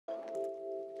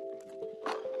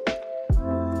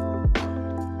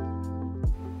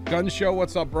Gun Show,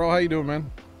 what's up, bro? How you doing,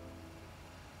 man?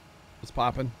 What's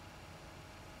poppin'?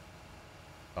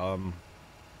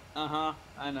 Uh-huh,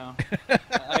 I know.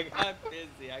 I got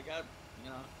busy. I got, you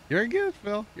know. You're good,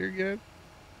 Phil. You're good.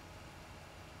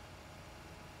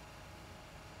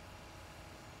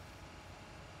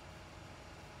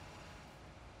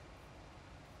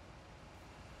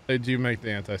 They do make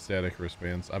the anti-static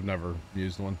wristbands. I've never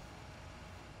used one,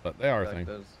 but they are a thing.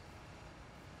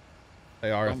 They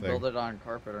are a thing. Don't build it on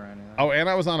carpet or anything. Oh, and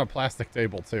I was on a plastic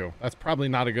table too. That's probably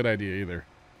not a good idea either.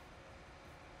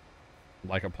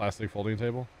 Like a plastic folding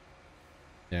table?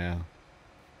 Yeah.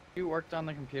 If you worked on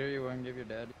the computer, you wouldn't give your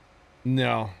dad?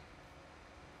 No.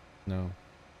 No.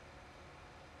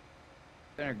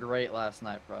 It's been a great last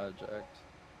night project.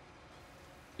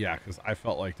 Yeah, because I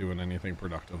felt like doing anything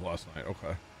productive last night.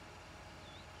 Okay.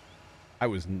 I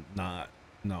was not.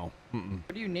 No. Mm-mm.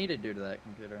 What do you need to do to that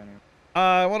computer anyway?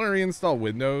 I want to reinstall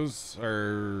Windows,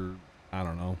 or I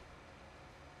don't know.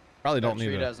 Probably don't need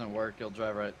it. If it doesn't work, you'll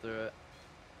drive right through it.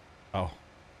 Oh.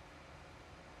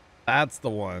 That's the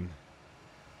one.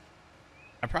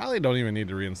 I probably don't even need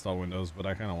to reinstall Windows, but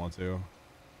I kind of want to.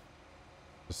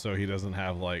 Just so he doesn't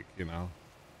have, like, you know,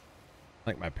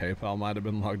 like my PayPal might have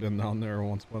been logged in down there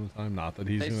once upon a time. Not that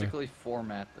he's basically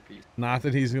format the piece. Not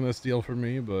that he's gonna steal from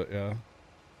me, but yeah.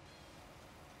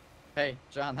 Hey,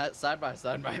 John, that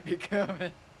side-by-side might be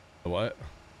coming. The what?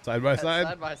 Side-by-side?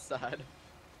 Side-by-side.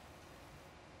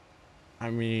 I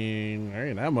mean, there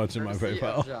ain't that much in my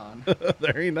PayPal. John.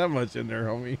 There ain't that much in there,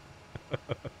 homie.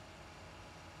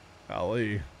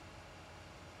 Golly.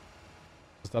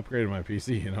 Just upgraded my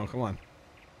PC, you know? Come on.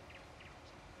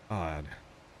 God.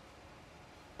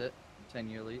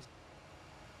 10-year lease?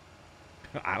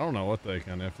 I don't know what they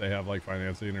can, if they have, like,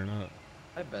 financing or not.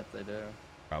 I bet they do.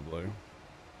 Probably.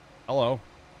 Hello.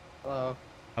 Hello.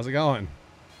 How's it going?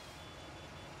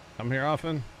 Come here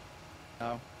often?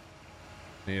 No.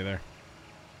 Me either.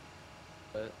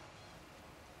 But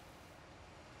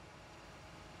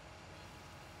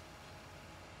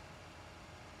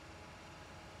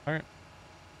all right.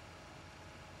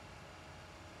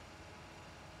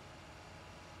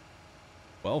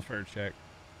 Welfare check.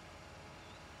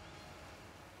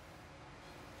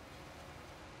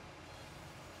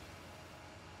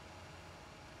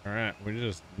 All right, we're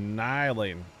just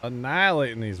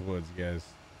annihilating these woods, guys.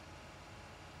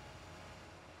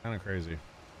 Kind of crazy.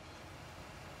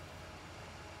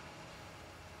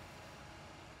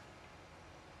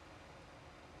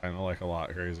 Kind of like a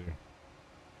lot crazy.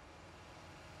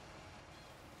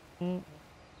 Wait,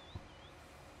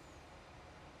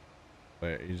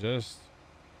 you just...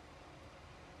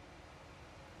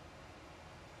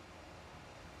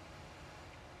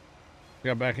 You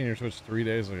got back in your Twitch 3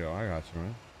 days ago. I got you,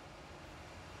 man.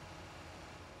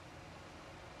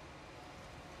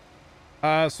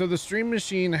 So the Stream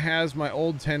Machine has my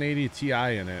old 1080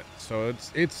 Ti in it, so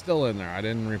it's still in there. I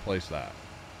didn't replace that.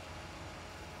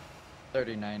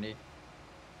 3090.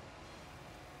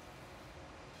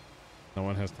 No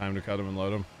one has time to cut them and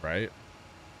load them, right?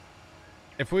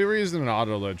 If we were using an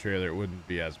auto load trailer, it wouldn't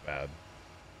be as bad.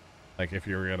 Like if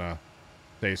you were gonna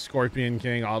say Scorpion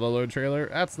King auto load trailer,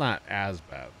 that's not as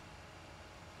bad.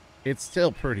 It's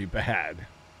still pretty bad,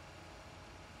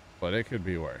 but it could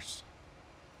be worse.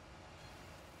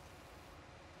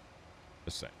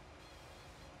 Just saying.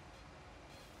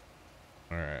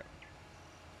 All right.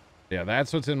 Yeah,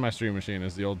 that's what's in my Stream Machine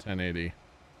is the old 1080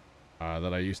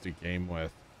 that I used to game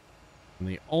with. And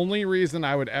the only reason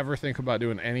I would ever think about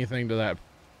doing anything to that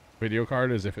video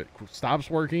card is if it stops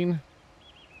working,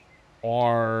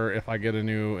 or if I get a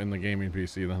new in the gaming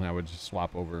PC, then I would just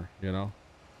swap over, you know?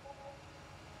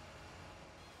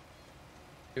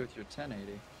 Do with your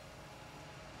 1080.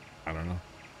 I don't know.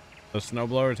 The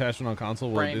snowblower attachment on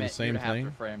console will do the same thing.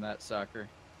 Have to frame that sucker.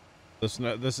 This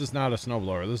is not a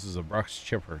snowblower. This is a brush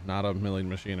chipper, not a milling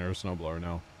machine or a snowblower.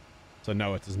 No. So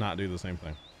no, it does not do the same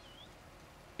thing.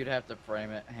 You'd have to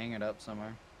frame it, hang it up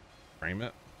somewhere. Frame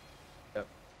it? Yep.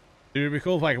 Dude, it'd be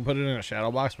cool if I could put it in a shadow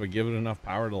box, but give it enough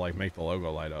power to like make the logo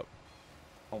light up.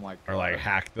 Oh my god. Or like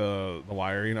hack the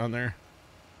wiring on there.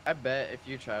 I bet if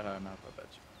you tried hard enough, I bet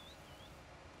you.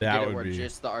 That would be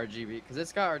just the RGB, because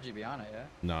it's got RGB on it, yeah?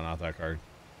 No, not that card.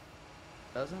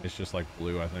 Doesn't? It's just like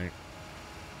blue, I think.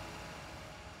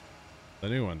 The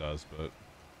new one does, but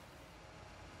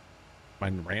my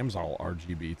RAM's all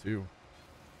RGB too.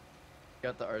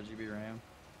 Got the RGB RAM?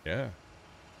 Yeah.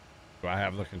 Do I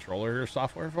have the controller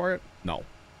software for it? No.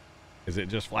 Is it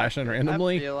just flashing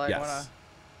randomly? Yes.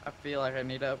 I feel like I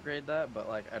need to upgrade that, but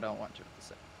like I don't want to at the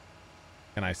same.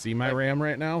 Can I see my RAM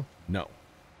right now? No.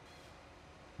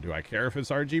 Do I care if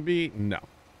it's RGB? No.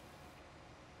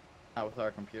 Not with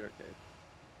our computer case.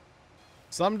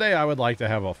 Someday I would like to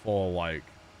have a full, like,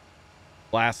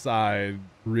 glass side,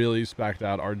 really spec'd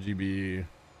out RGB.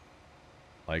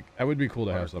 Like, that would be cool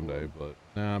to have someday, but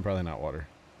nah, probably not water.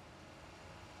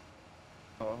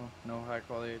 Oh, no high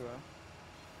quality well.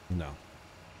 No.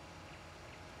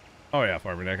 Oh yeah,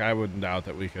 Farmer Nick, I wouldn't doubt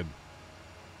that we could.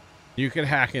 You could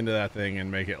hack into that thing and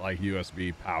make it like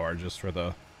USB power just for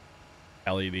the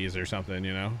LEDs or something,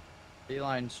 you know?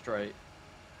 Beeline straight.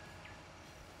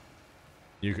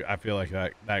 I feel like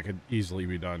that could easily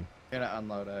be done. I'm gonna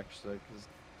unload actually, cause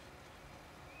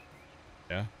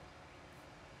Yeah.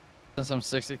 since I'm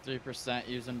 63%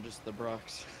 using just the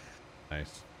Brooks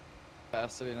Nice.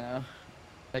 capacity now.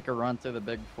 Take a run through the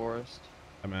big forest.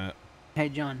 I'm at. Hey,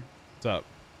 John. What's up?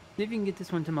 See if you can get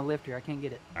this one to my lifter. I can't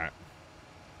get it. All right.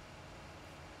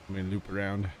 Let me loop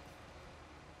around.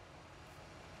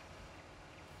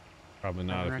 Probably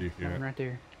not if you That one can. right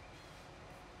there.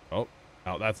 Oh,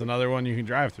 that's another one you can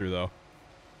drive through though.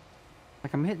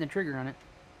 Like I'm hitting the trigger on it.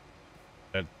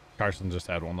 Carson just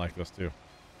had one like this too.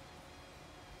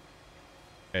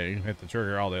 Hey, you can hit the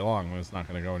trigger all day long, but it's not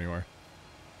going to go anywhere.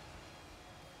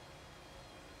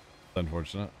 It's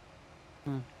unfortunate.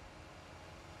 Hmm.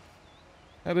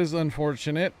 That is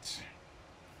unfortunate.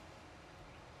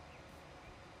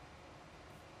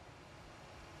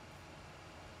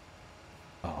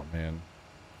 Oh man,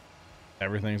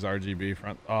 everything's RGB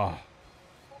front. Oh,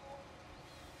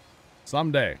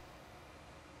 someday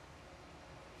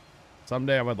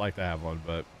I would like to have one,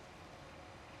 but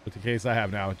with the case I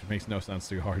have now, it makes no sense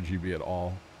to go RGB at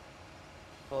all.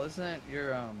 Well, isn't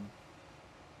your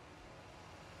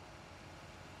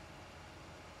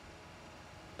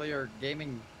so your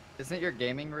gaming, isn't your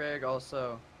gaming rig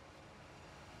also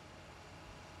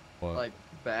What? like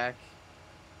back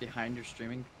behind your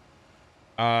streaming?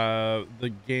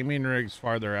 The gaming rig's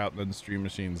farther out than Stream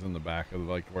Machine's in the back of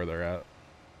like where they're at.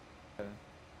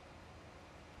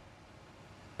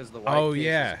 Because the white Oh, case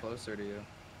yeah. is closer to you.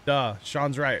 Duh,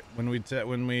 Sean's right. When we take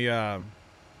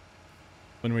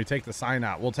the sign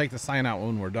out, we'll take the sign out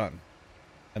when we're done,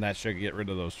 and that should get rid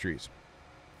of those trees.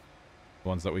 The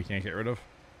ones that we can't get rid of.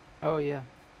 Oh, yeah.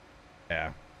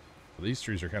 Yeah, well, these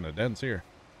trees are kind of dense here.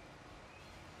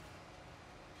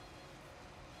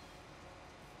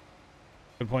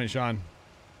 Good point, Sean.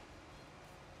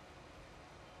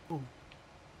 Ooh.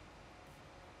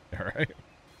 All right.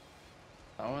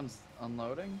 That one's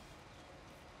unloading.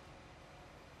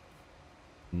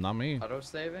 Not me. Auto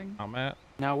saving. Not Matt.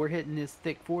 Now we're hitting this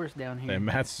thick forest down here. Hey,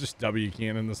 Matt's just W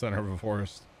keying in the center of a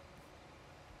forest.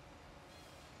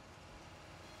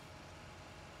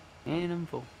 And I'm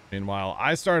full. Meanwhile,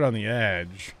 I start on the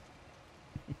edge.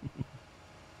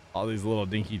 All these little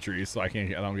dinky trees, so I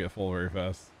don't get full very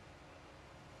fast.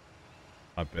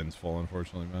 My bin's full,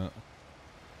 unfortunately, Matt.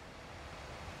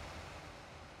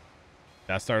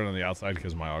 I started on the outside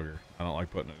because my auger. I don't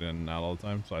like putting it in and out all the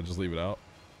time, so I just leave it out.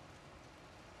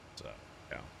 So,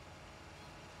 yeah.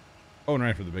 Going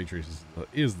right for the big trees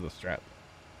is the strat.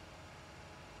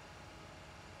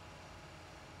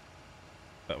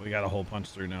 But we got a hole punch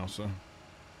through now, so.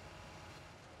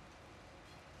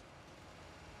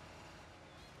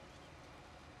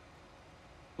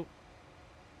 Oh.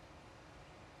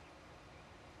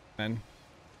 And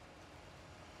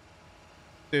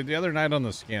dude, the other night on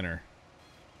the scanner,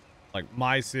 like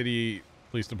my city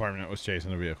police department was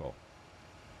chasing a vehicle.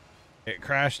 It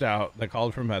crashed out. They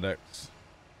called for medics.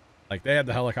 Like they had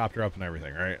the helicopter up and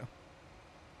everything, right?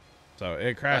 So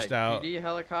it crashed like out. PD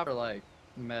helicopter, like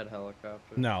med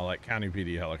helicopter. No, like county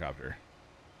PD helicopter.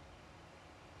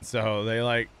 So they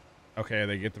like, okay,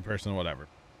 they get the person, whatever.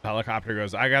 The helicopter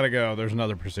goes, I gotta go. There's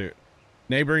another pursuit.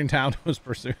 Neighboring town was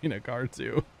pursuing a car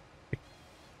too.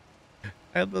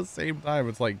 At the same time,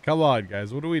 it's like, come on,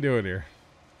 guys, what are we doing here?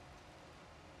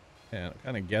 Yeah, what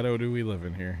kind of ghetto do we live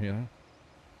in here, you know?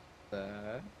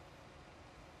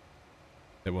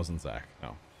 It wasn't Zach,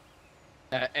 no.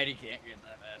 Eddie can't get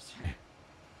that fast.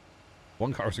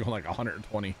 One car was going like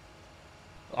 120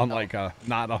 on like a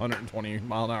not 120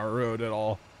 mile an hour road at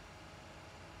all.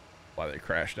 Why they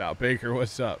crashed out. Baker,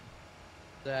 what's up?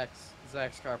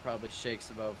 Zach's car probably shakes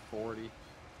about 40.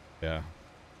 Yeah.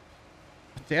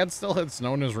 Dad still had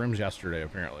snow in his rims yesterday,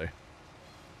 apparently.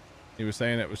 He was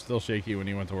saying it was still shaky when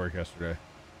he went to work yesterday.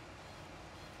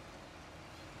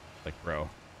 Like, bro,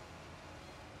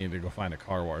 you need to go find a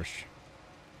car wash.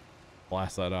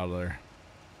 Blast that out of there.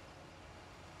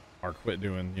 Or quit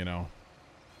doing, you know,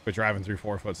 quit driving through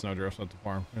 4-foot snow drifts at the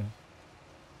farm. Yeah.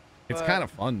 It's kind of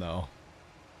fun, though.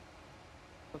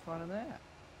 What's fun in that?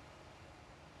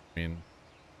 I mean,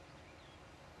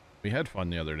 we had fun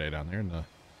the other day down there in the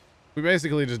We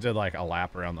basically just did like a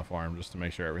lap around the farm just to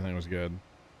make sure everything was good.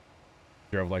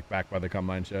 Drove like back by the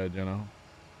combine shed, you know?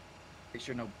 Make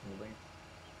sure no building.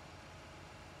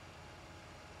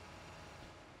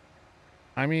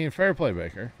 I mean, fair play,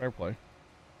 Baker. Fair play.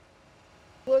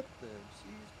 What the?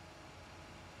 Jeez.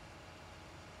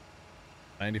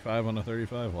 95 on a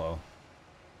 35. Well,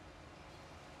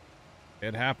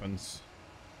 it happens.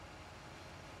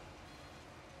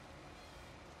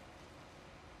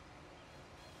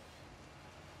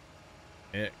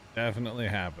 It definitely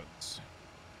happens.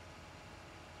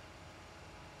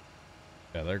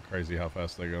 Yeah, they're crazy how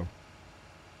fast they go.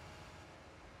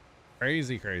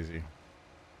 Crazy, crazy.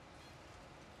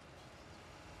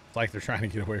 It's like they're trying to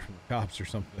get away from the cops or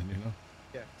something, you know?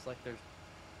 Yeah, it's like there's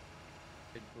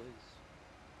big police.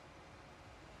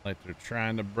 Like they're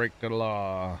trying to break the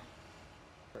law.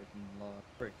 Breaking the law.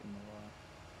 Breaking the law.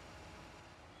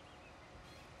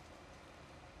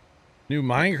 New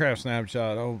Minecraft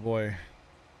snapshot. Oh boy.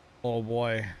 Oh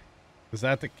boy. Is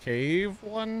that the cave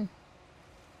one?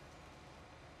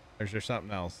 Or is there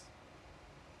something else?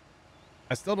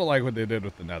 I still don't like what they did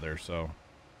with the nether, so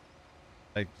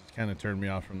that just kind of turned me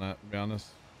off from that, to be honest.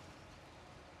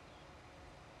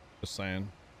 Just saying.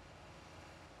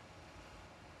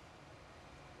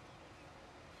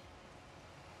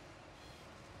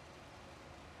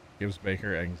 Gives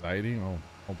Baker anxiety?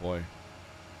 Oh boy.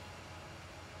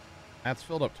 That's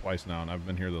filled up twice now, and I've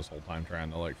been here this whole time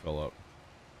trying to like fill up.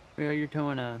 Well, you're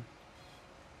towing a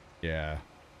Yeah.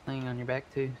 thing on your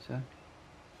back too, so.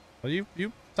 Well,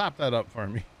 you topped that up for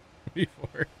me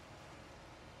before.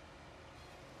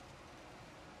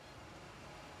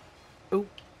 Oh,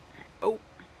 oh,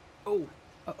 oh,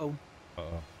 uh-oh.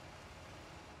 Uh-oh.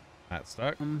 That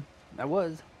stuck? I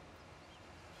was.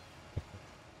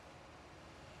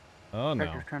 Oh no.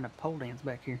 Tractor's trying to pole dance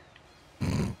back here.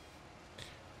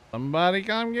 Somebody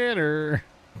come get her.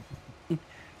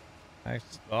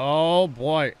 Oh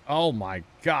boy. Oh my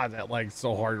god, that leg's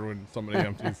so hard when somebody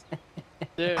empties.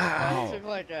 Dude, Ow. it took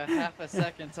like a half a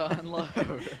second to unload.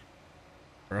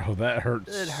 Bro, that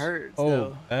hurts. It hurts, Oh,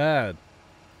 though. bad.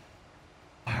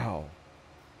 Wow.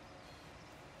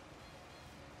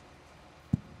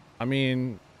 I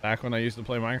mean, back when I used to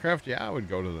play Minecraft, yeah, I would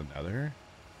go to the nether.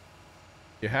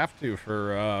 You have to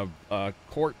for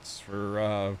quartz,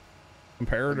 for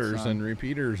comparators and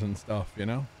repeaters and stuff, you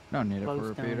know? No need it for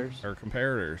Glowstone. repeaters. Or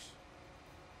comparators.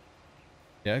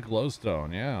 Yeah,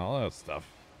 glowstone, yeah, all that stuff.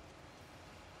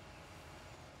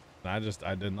 I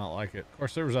did not like it. Of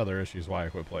course, there was other issues why I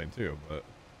quit playing too, but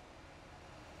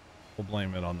we'll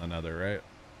blame it on the nether, right?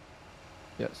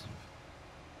 Yes.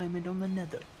 Blame it on the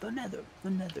nether, the nether, the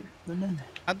nether, the nether.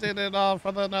 I did it all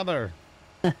for the nether.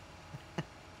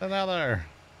 The nether.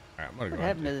 All right, I'm gonna What go.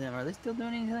 happened to them? Are they still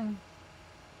doing anything?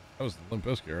 That was Limp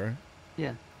Bizkit, right?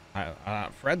 Yeah.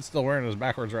 Fred's still wearing his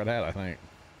backwards red hat, I think.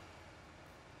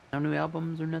 No new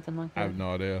albums or nothing like that? I have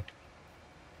no idea.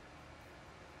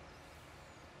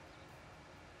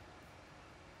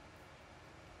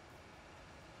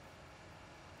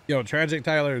 Yo, Tragic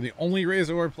Tyler, the only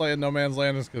reason we're playing No Man's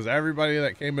Land is because everybody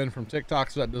that came in from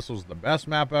TikTok said this was the best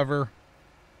map ever.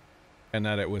 And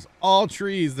that it was all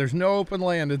trees. There's no open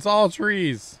land. It's all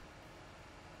trees.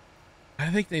 I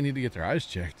think they need to get their eyes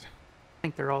checked. I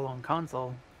think they're all on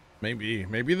console. Maybe.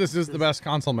 Maybe this is the best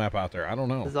console map out there. I don't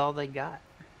know. This is all they got.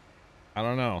 I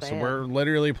don't know. So Bad. we're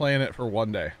literally playing it for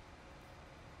one day.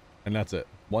 And that's it.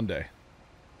 One day.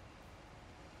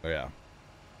 So yeah.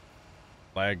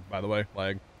 Lag, by the way.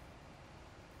 Lag.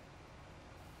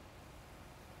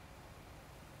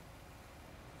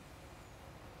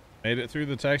 Made it through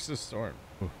the Texas storm.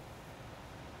 Oof.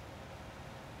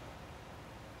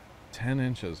 10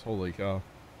 inches. Holy cow.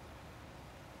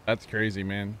 That's crazy,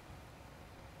 man.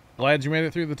 Glad you made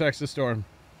it through the Texas storm.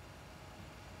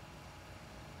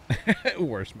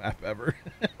 Worst map ever.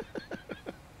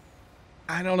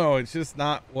 I don't know. It's just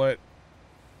not what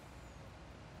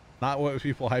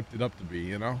people hyped it up to be,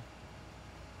 you know?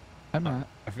 I'm not.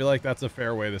 I feel like that's a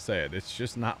fair way to say it. It's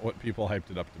just not what people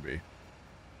hyped it up to be.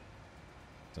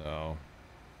 So,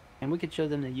 And we could show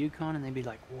them the Yukon and they'd be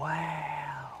like,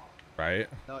 wow. right?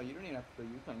 No, you don't even have to go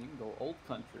Yukon. You can go Old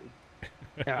Country.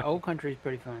 Yeah, Old Country's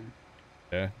pretty fun.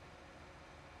 Yeah.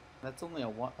 That's only a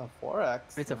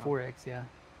 4x. It's a 4X, yeah.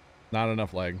 Not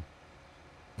enough lag.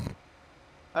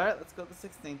 All right, let's go to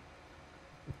 16.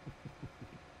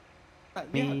 I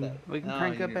mean, we can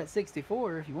crank up at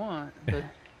 64 if you want, but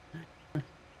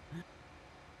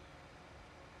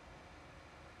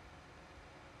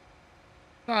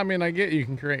No, I mean, I get you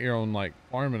can create your own like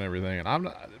farm and everything, and I'm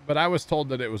not, but I was told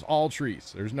that it was all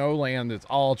trees. There's no land. It's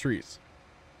all trees.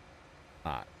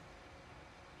 Not.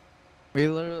 We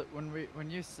literally, when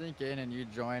you sink in and you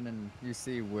join and you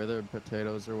see withered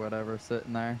potatoes or whatever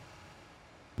sitting there,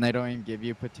 and they don't even give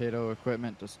you potato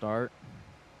equipment to start.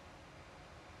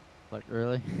 Like,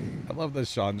 really? I love this,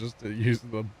 Sean, just to use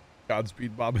the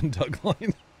Godspeed Bob and Doug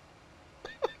line.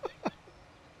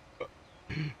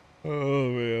 Oh,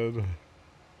 man.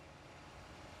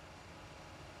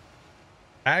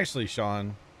 Actually,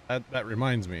 Sean, that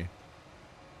reminds me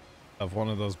of one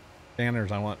of those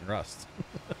banners I want in Rust.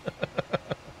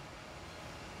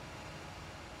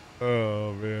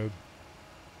 Oh, man.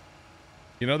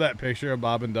 You know that picture of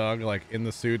Bob and Doug, like, in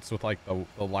the suits with, like, the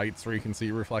lights where you can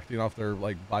see reflecting off their,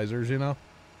 like, visors, you know?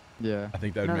 Yeah. I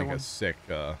think that would make a sick,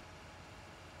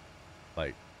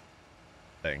 like,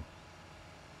 thing.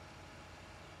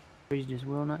 We just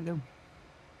will not go.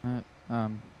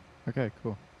 Okay,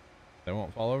 cool. They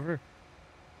won't fall over?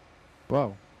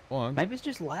 Whoa. Go on. Maybe it's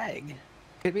just lag.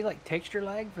 Could be like texture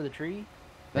lag for the tree.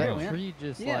 That tree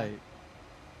just like...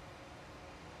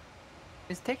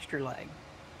 It's texture lag.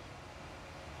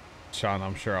 Sean,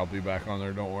 I'm sure I'll be back on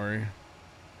there, don't worry.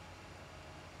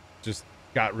 Just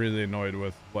got really annoyed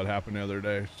with what happened the other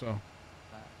day, so.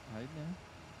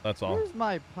 That's all. Where's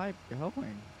my pipe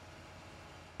going?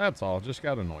 That's all, just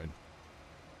got annoyed.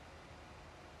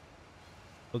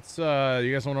 Let's, you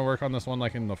guys want to work on this one,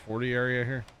 like, in the 40 area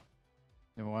here?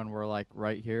 The one we're, like,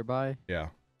 right here by? Yeah.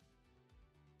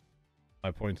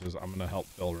 My point is, I'm going to help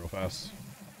Phil real fast.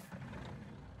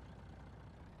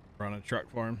 Run a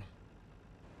truck for him.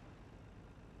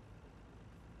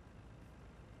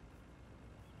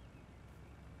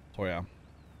 Oh, yeah.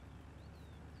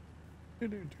 We're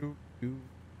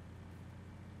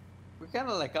kind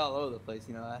of like all over the place,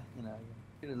 you know.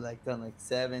 Could have like done like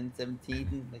 7,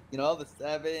 17, like, you know, all the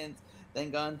 7s,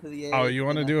 then gone to the 8. Oh, you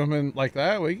want to do them in like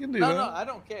that? We can do that. No, I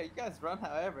don't care. You guys run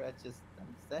however. I'm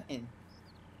saying,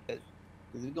 because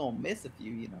we're gonna miss a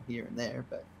few, you know, here and there.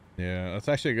 But yeah, that's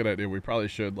actually a good idea. We probably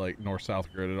should like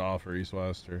north-south grid it off, or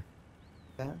east-west, or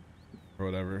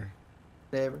whatever.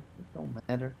 Whatever. It don't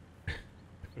matter.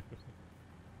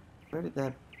 Where did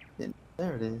that?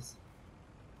 There it is.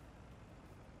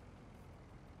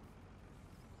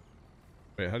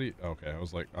 Wait, how do you? Okay, I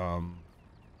was like,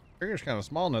 trigger's kind of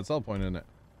small in that cell point, isn't it?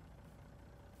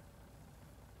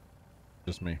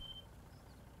 Just me.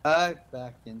 I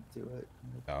back into it.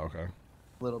 Oh, okay.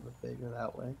 A little bit bigger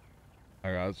that way.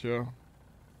 I got you.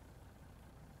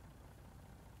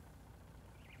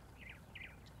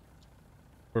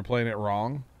 We're playing it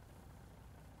wrong.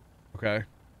 Okay.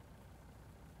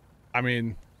 I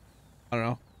mean, I don't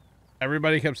know.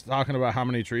 Everybody kept talking about how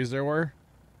many trees there were.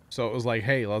 So it was like,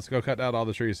 hey, let's go cut down all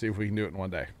the trees, see if we can do it in one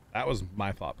day. That was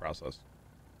my thought process.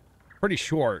 Pretty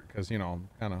short, because, you know, I'm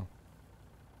kind of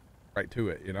right to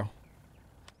it, you know?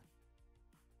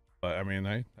 But, I mean,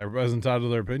 hey, everybody's entitled to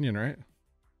their opinion, right?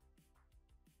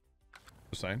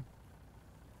 Just saying.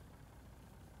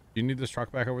 Do you need this truck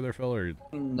back over there, Phil, or?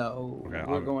 No, okay,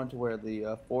 we're going to where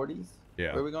the 40s?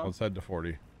 Yeah, where are we going? Let's head to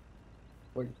 40.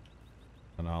 40.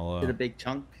 And I'll, Is it a big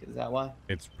chunk? Is that why?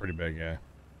 It's pretty big, yeah.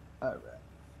 All right.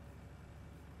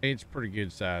 It's pretty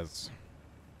good size.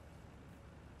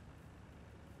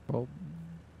 Well,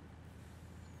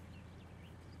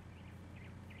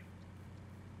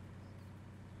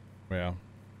 yeah.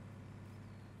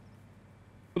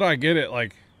 But I get it,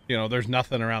 like, you know, there's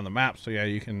nothing around the map, so yeah,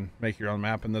 you can make your own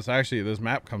map. And this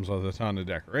map comes with a ton of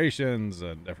decorations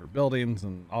and different buildings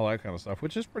and all that kind of stuff,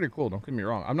 which is pretty cool. Don't get me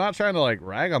wrong. I'm not trying to like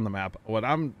rag on the map. What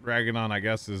I'm ragging on, I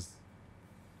guess, is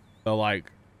the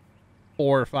like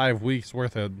 4 or 5 weeks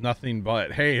worth of nothing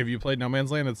but, hey, have you played No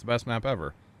Man's Land? It's the best map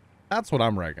ever. That's what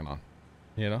I'm ragging on,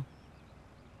 you know?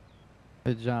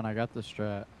 hey, John, I got the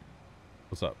strat.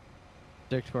 What's up?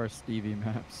 Stick to our Stevie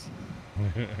maps.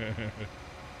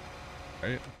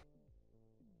 Right?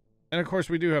 And of course,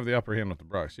 we do have the upper hand with the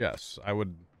brush. Yes, I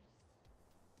would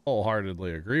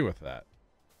wholeheartedly agree with that.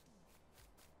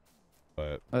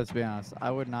 But let's be honest,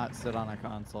 I would not sit on a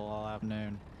console all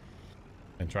afternoon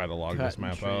and try to log this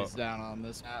map out. Down on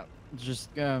this map. Just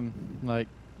like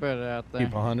put it out there.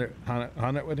 Keep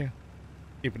 100 with you.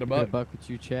 Keep it a buck. Buck with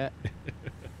you, chat.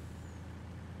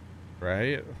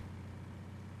 Right?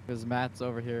 Because Matt's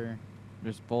over here,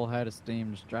 just full head of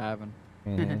steam, just driving.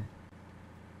 Mm-hmm.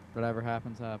 Whatever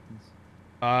happens, happens.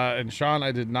 And Sean,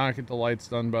 I did not get the lights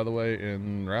done, by the way,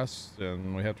 in Rust,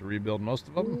 and we have to rebuild most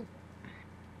of them.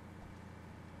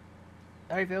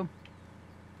 Sorry, Phil.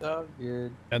 Oh,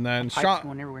 good. And then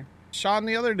Sean,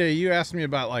 the other day you asked me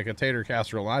about like a tater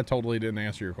casserole, and I totally didn't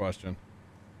answer your question.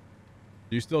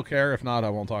 Do you still care? If not, I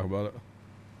won't talk about it.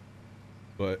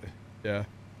 But yeah.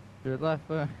 Your left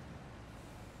foot.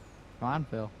 Come on,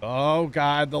 Phil. Oh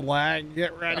God, the lag.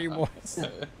 Get ready, boys.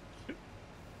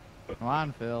 Come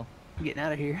on, Phil. I'm getting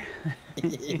out of here.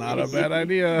 Not a bad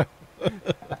idea.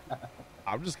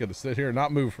 I'm just gonna sit here and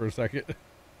not move for a second.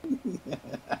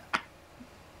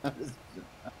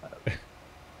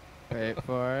 Wait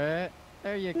for it.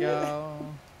 There you go.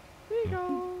 There you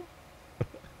go.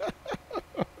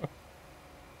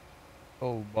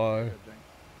 Oh my.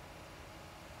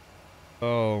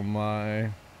 Oh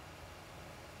my.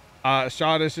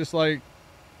 Sean, it's just like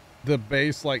the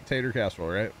base like tater casserole,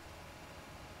 right?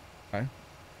 Okay.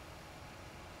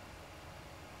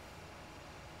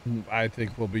 I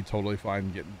think we'll be totally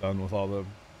fine getting done with all the,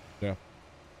 yeah.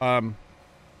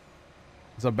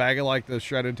 It's a bag of like the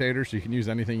shredded taters, so you can use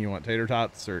anything you want, tater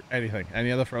tots or anything, any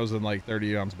of the frozen like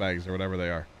 30-ounce bags or whatever they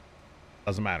are.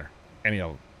 Doesn't matter, any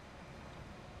of them.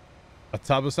 A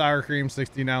tub of sour cream,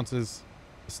 16 ounces,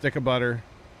 a stick of butter,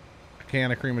 a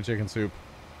can of cream of chicken soup,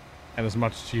 and as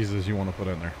much cheese as you want to put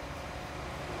in there.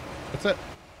 That's it.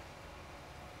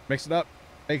 Mix it up,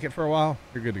 bake it for a while,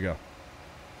 you're good to go.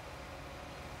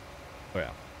 Oh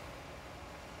yeah.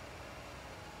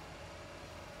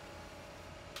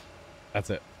 That's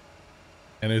it.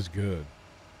 And it's good.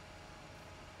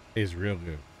 It's real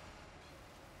good.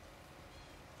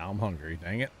 Now I'm hungry,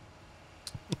 dang it.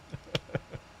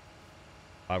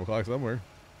 5 o'clock somewhere.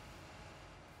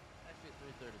 Actually,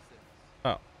 3:36.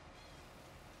 Oh.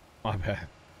 My bad.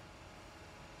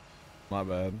 My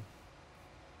bad.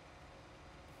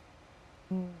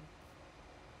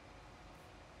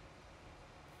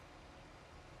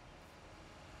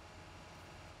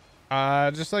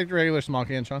 Just like the regular small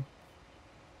can, Sean.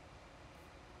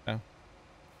 Yeah.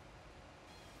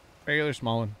 Regular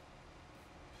small one.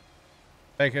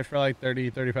 Bake it for like 30,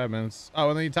 35 minutes. Oh,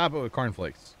 and then you top it with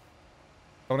cornflakes.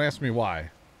 Don't ask me why.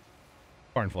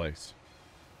 Cornflakes.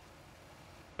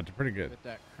 But they're pretty good. With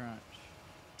that crunch.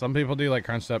 Some people do like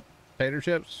crunched up potato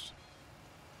chips.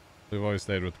 We've always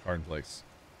stayed with the cornflakes.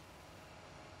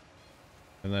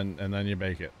 And then you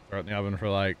bake it. Throw it in the oven for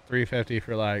like 350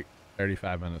 for like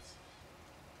 35 minutes.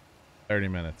 30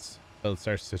 minutes. Till it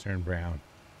starts to turn brown.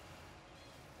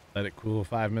 Let it cool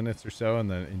 5 minutes or so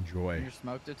and then enjoy. When your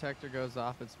smoke detector goes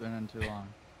off, it's been in too long.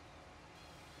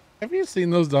 Have you seen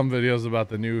those dumb videos about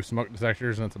the new smoke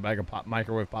detectors and it's a bag of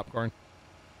microwave popcorn?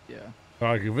 Yeah.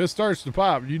 Like, if it starts to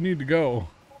pop, you need to go.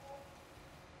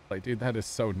 Like, dude, that is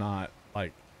so not,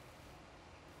 like,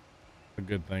 a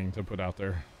good thing to put out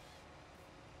there.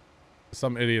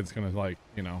 Some idiot's gonna, like,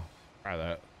 you know, try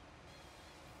that.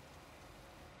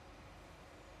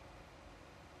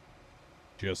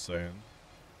 Just saying.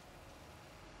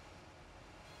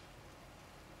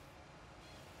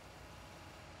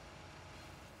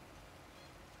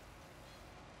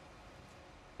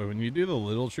 But when you do the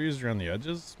little trees around the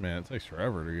edges, man, it takes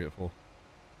forever to get full.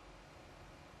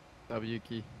 W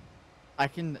key.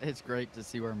 It's great to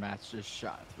see where Matt's just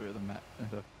shot through the map.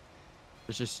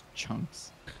 There's just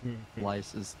chunks.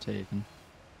 Slices taken.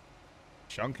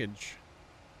 Chunkage.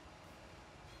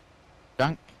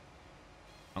 Chunk.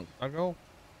 Chunk.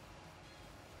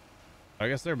 I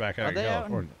guess they're back out Are in they out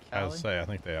in California. I would Cali? say, I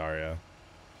think they are, yeah.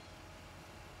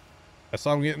 I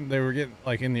saw them they were getting,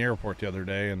 like, in the airport the other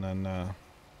day, and then, I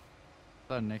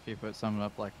thought Nikki put something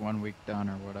up like 1 week done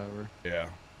or whatever. yeah.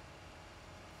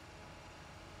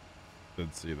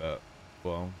 Did see that.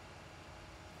 Well,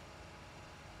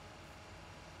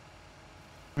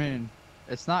 I mean,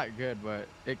 it's not good, but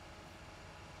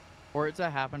for it to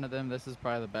happen to them, this is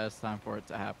probably the best time for it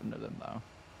to happen to them, though.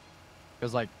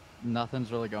 Because, like,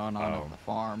 nothing's really going on at the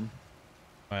farm.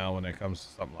 well, when it comes to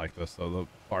something like this, though, the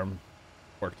farm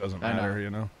work doesn't I know. matter, you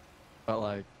know? But,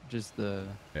 like, just the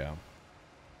Yeah.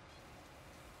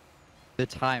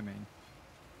 timing,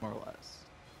 more or less.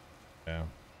 Yeah.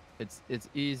 It's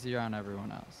easier on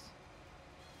everyone else.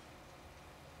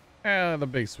 Yeah, the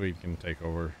big sweep can take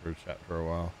over for chat for a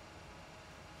while.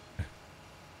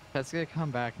 That's gonna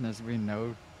come back and there's gonna be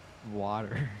no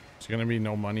water. There's gonna be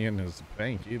no money in his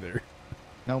bank either.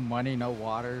 No money, no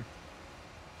water.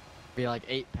 Be like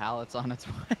 8 pallets on its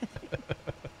way.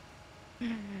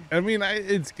 I mean,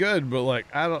 it's good, but like,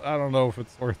 I don't know if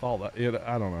it's worth all that.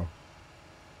 I don't know.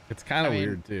 It's kind of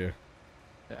weird too.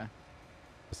 Yeah.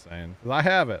 Just saying, 'cause I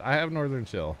have it. I have Northern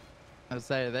Chill. I would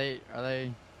say are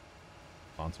they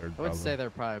Sponsored. I would say probably. they're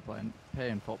probably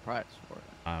paying full price for it.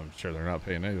 I'm sure they're not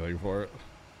paying anything for it.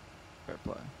 Fair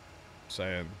play.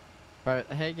 Saying. But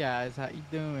hey guys, how you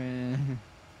doing?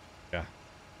 Yeah.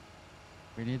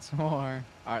 We need some more.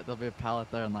 Alright, there'll be a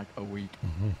pallet there in like a week.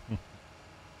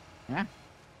 Yeah.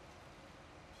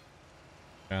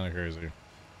 Kind of crazy.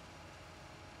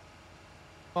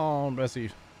 Oh,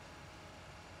 Bessie.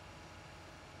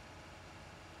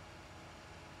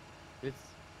 It's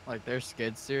like their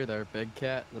skid steer, their big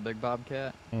cat, the big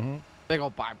bobcat. Mm-hmm. Big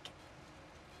old bobcat.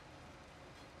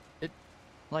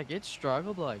 It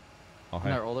struggled like in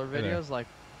their older videos. Like,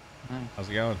 nice. How's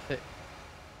it going?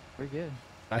 We're good.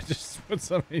 I just put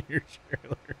some in your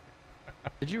trailer.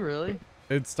 Did you really?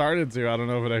 It started to. I don't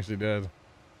know if it actually did.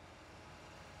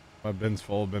 My bin's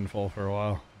full. Been full for a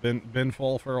while. Been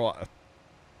full for a while.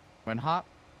 When hop?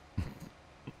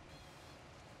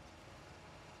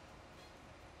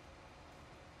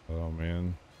 Oh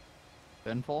man.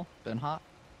 Been full? Been hop?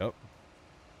 Yep.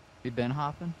 You been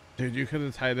hopping? Dude, you could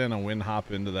have tied in a wind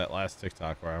hop into that last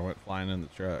TikTok where I went flying in the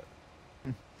truck.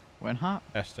 Wind hop?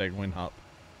 Hashtag wind hop.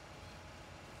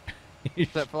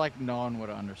 Except for like no one would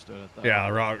have understood it though. Yeah,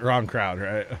 wrong crowd,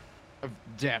 right?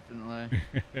 Definitely.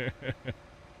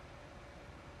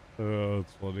 Oh,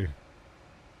 it's funny.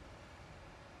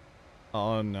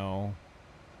 Oh no.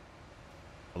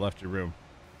 I left your room.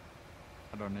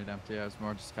 I don't need empty. I was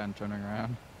more just kind of turning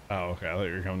around. Oh, okay. I thought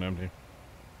you were coming empty.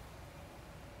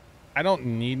 I don't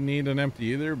need an empty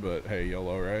either, but hey,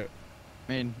 YOLO, right?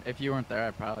 I mean, if you weren't there,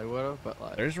 I probably would have, but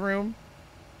like... There's room.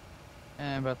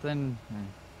 And, but then...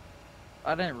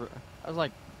 I was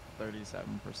like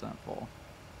 37% full.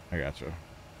 I gotcha.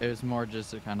 It was more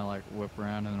just to kind of like whip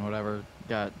around and whatever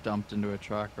got dumped into a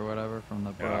truck or whatever from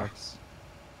the box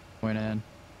went in.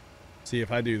 See,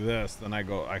 if I do this, then I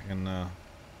can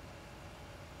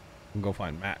go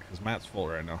find Matt, because Matt's full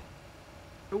right now.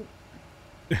 Oh.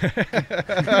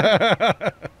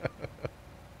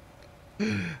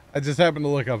 I just happened to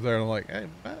look up there and I'm like, hey,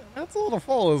 Matt's a little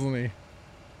full, isn't he?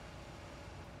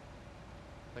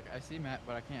 Like, I see Matt,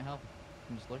 but I can't help. I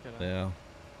can just look at him. Yeah.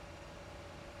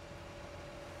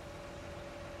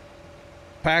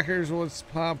 Packers, what's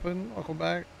popping? Welcome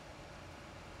back.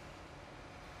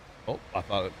 Oh, I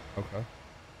thought it. Okay.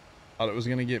 Thought it was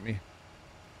going to get me.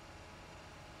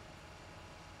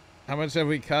 How much have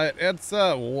we cut? It's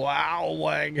a wow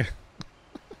leg.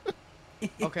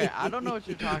 Okay, I don't know what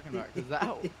you're talking about, because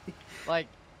that, like,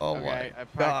 oh okay, my I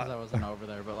practiced God. I wasn't over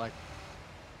there, but like,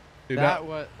 Dude, that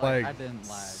was, like, I like, didn't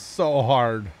lag. so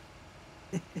hard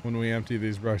when we empty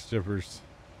these brush chippers.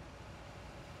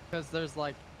 Because there's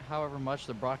like, however much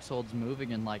the Brox holds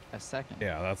moving in like a second.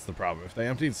 Yeah, that's the problem. If they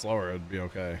emptied slower, it'd be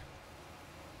okay.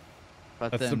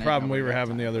 But That's then the problem we nobody were got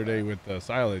having the time other for day that. with the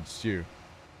silage too.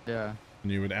 Yeah.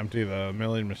 When you would empty the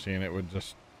milling machine, it would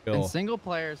just fill. In single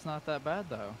player, it's not that bad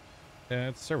though. Yeah,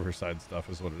 it's server side stuff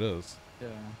is what it is. Yeah.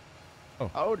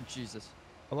 Oh. Oh, Jesus.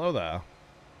 Hello there.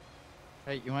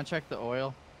 Hey, you want to check the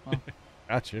oil? Oh.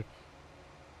 Got you.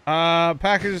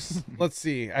 Packers, let's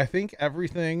see. I think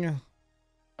everything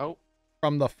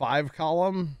from the 5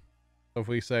 column. So if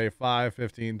we say 5,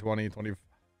 15, 20, 20,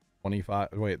 25.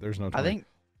 Wait, there's no 20. I think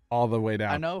all the way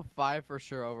down. I know 5 for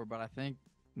sure over, but I think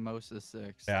most is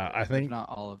 6. Yeah, I think if not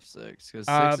all of 6, because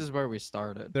 6 is where we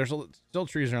started. There's still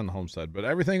trees around the homestead, but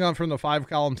everything on from the 5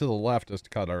 column to the left is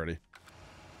cut already.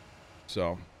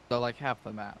 So like half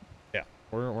the map. Yeah,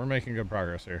 we're making good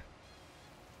progress here.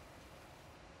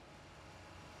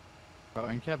 Bro,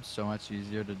 NCAP's so much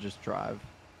easier to just drive.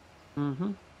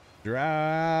 Mm-hmm.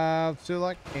 Drive till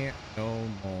I can't no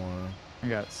more. I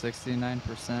got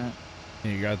 69%.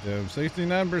 You got them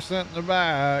 69% in the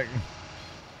back.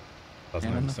 Doesn't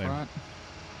And have in the the same. front.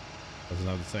 Doesn't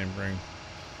have the same ring.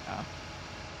 Yeah.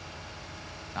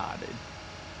 Nah, dude.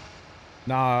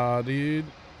 Nah, dude.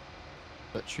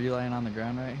 That tree laying on the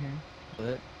ground right here.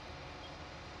 Lit.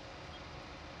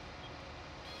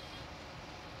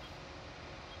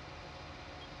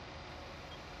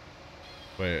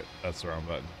 Wait, that's the wrong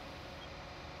button.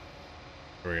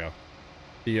 Here we go.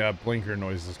 The blinker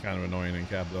noise is kind of annoying in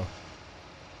cab though.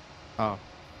 Oh.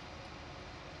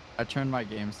 I turned my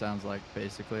game sounds like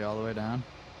basically all the way down.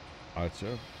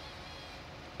 Gotcha.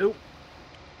 Nope.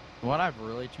 What I've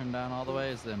really turned down all the way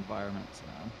is the environment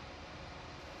sound.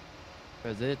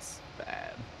 Because it's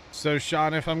bad. So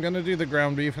Sean, if I'm gonna do the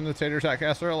ground beef and the tater tot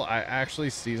casserole, I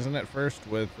actually season it first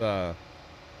with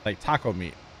like taco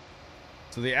meat.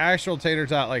 So the actual tater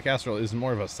tot like casserole is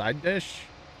more of a side dish.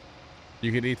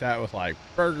 You could eat that with like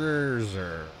burgers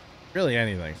or really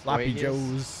anything. Sloppy Wages.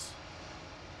 joes.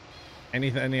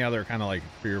 Anything, any other kind of like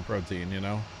for your protein, you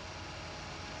know?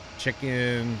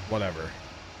 Chicken, whatever.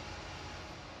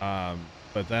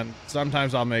 But then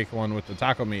sometimes I'll make one with the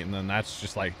taco meat, and then that's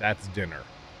just like, that's dinner.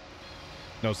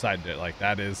 No side dish. Like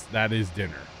that is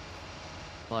dinner.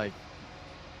 Like,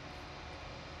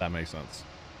 That makes sense.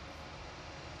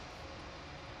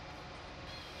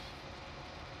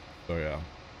 So yeah.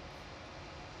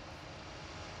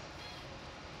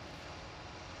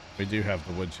 We do have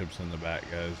the wood chips in the back,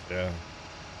 guys. Yeah.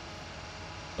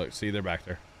 Look, see, they're back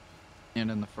there. And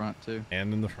in the front too.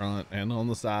 And in the front and on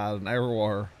the side and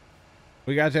everywhere.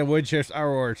 We got them wood chips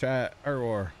everywhere, chat.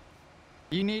 Everywhere.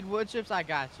 You need wood chips? I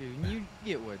got you. You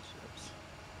get wood chips.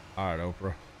 All right,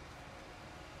 Oprah.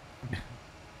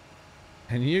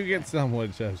 And you get some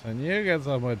wood chips. And you get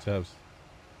some wood chips.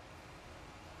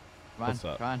 Come on, What's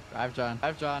up? come on. Drive, John.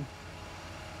 Drive, John.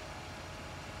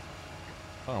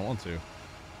 I don't want to.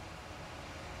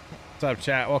 What's up,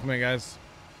 chat? Welcome in, guys.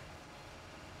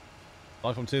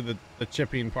 Welcome to the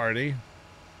chipping party.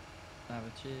 Have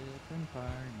a chipping party.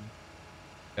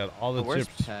 Got all the Where's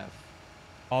chips. Tev?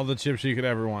 All the chips you could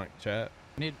ever want, chat.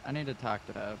 I need to talk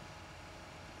to Tev.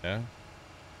 Yeah?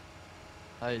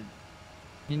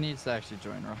 He needs to actually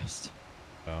join Rust.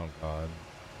 Oh, God.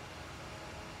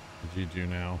 What'd you do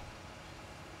now?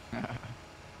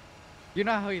 You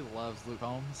know how he loves Luke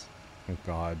Holmes? Oh,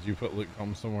 God. You put Luke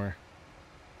Combs somewhere?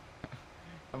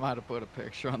 I might have put a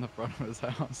picture on the front of his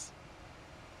house.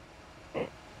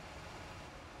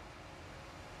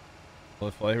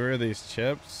 What flavor are these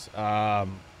chips? I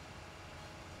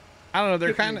don't know.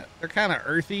 They're kind of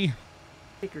earthy.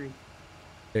 Hickory.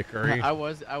 Hickory. I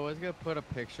was gonna put a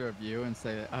picture of you and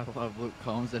say I love Luke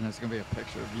Combs, and it's gonna be a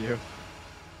picture of you.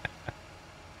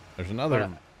 There's another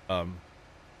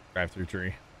drive-through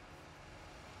tree.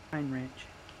 Pine Ranch.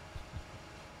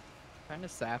 Kind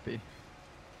of sappy.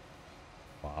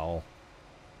 Wow.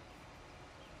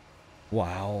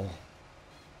 Wow.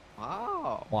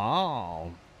 Wow.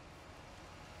 Wow.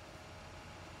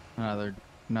 Another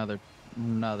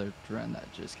trend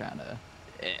that just kind of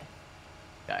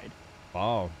died.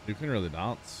 Wow. You can really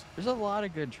dance, There's a lot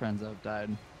of good trends that have died.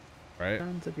 right?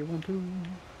 Guns if you want to.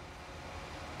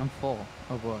 I'm full.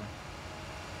 Oh boy.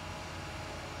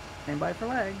 Stand by for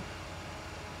lag.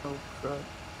 Oh, crud.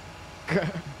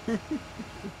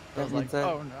 I was like,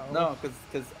 oh no. No,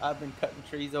 because I've been cutting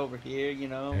trees over here, you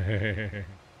know. The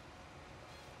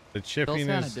Bill's chipping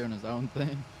kind of is doing his own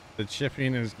thing. the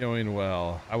chipping is going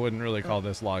well. I wouldn't really call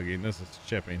this logging. This is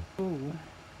chipping. Ooh.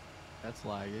 That's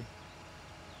laggy.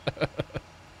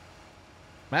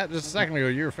 Matt, just a second ago,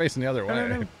 you were facing the other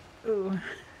way. No. Ooh.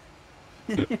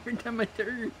 Every time I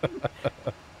turn,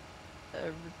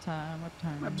 Every time I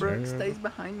turn, my brook stays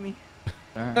behind me.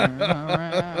 turn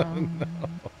around. No.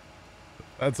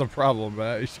 That's a problem,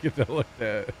 Matt. You should get that looked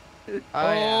at.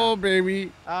 Oh, yeah.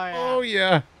 Baby. Oh yeah. Oh,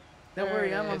 yeah. Don't There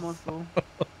worry, it I'm is. almost full.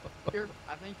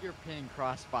 I think you're pinning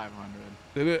cross 500.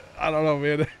 Did it? I don't know,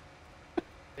 man.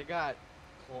 It got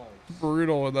close.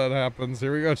 Brutal when that happens.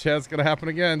 Here we go, Chad. It's going to happen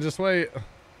again. Just wait.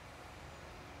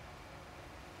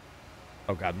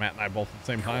 Oh, God. Matt and I both at the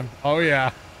same time. Oh,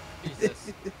 yeah.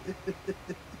 Jesus.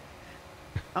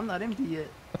 I'm not empty yet.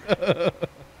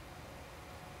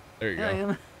 There you Yeah, I go.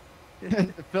 am.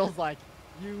 It feels like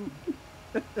you.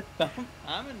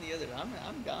 I'm in the other.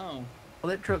 I'm gone. Well,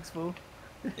 that truck's full.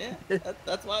 Yeah,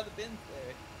 that's why the bin's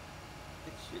there.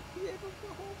 It should be able to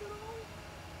hold it all.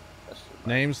 That should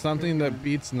Name something that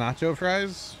beats nacho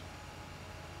fries.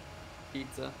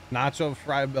 pizza. Nacho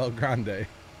fry Bel Grande.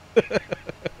 Nacho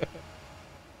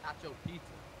pizza.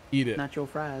 Eat it. Nacho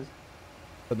fries.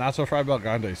 The nacho fry Bel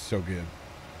Grande is so good.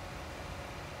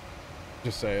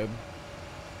 Just saying.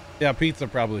 Yeah, pizza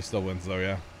probably still wins though,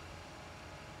 yeah.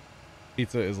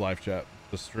 Pizza is life, chat.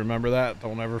 Just remember that.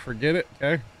 Don't ever forget it,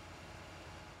 okay?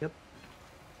 Yep.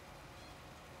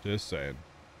 Just saying.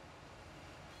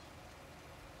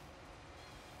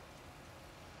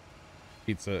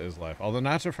 Pizza is life. Although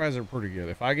nacho fries are pretty good.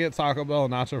 If I get Taco Bell,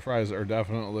 nacho fries are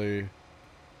definitely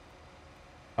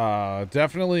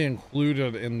definitely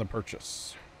included in the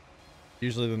purchase.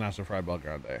 Usually the nacho fry Bel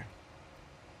Grande.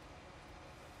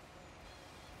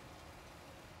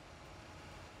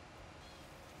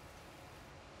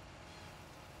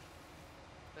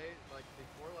 They like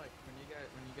before, like when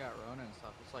you got Rona and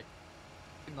stuff. It's like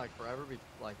seemed like forever,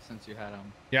 since you had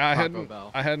them. Yeah, I Taco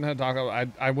Bell. hadn't had Taco Bell.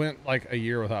 I went like a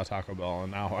year without Taco Bell,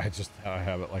 and now I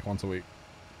have it like once a week.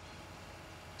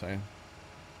 Saying.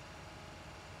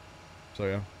 So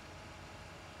yeah.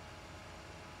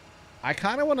 I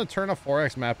kind of want to turn a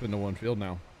 4X map into one field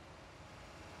now.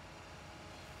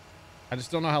 I just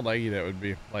don't know how laggy that would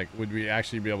be. Like, would we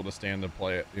actually be able to stand to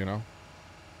play it, you know?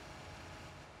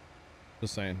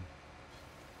 Just saying.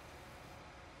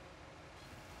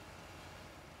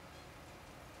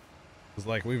 It's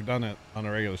like we've done it on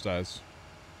a regular size.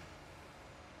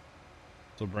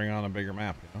 So bring on a bigger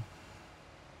map, you know?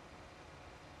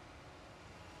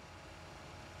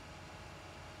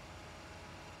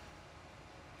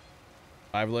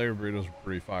 Five-layer burritos are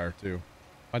pretty fire, too.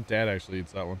 My dad actually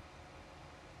eats that one.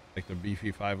 Like the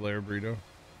beefy 5-layer burrito.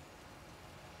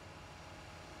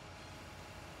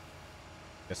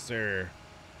 Yes, sir.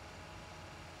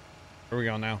 Where we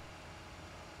going now?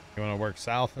 You want to work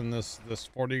south in this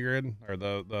 40 grid or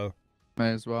the May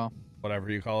as well. whatever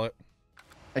you call it?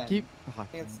 I keep. I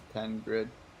think it's 10 grid.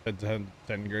 The 10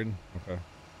 grid. Okay.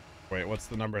 Wait, what's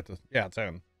the number at the? Yeah,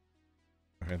 10.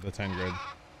 Okay, the 10 grid.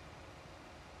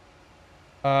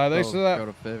 Thanks for that. Go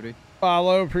to 50.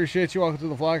 Follow. Appreciate you. Welcome to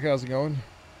the vlog. How's it going?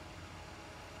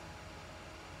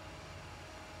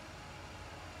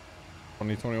 The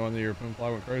year Puma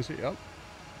Plow went crazy. Yep.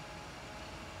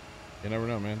 You never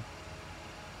know, man.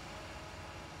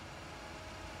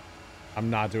 I'm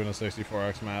not doing a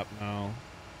 64x map, no.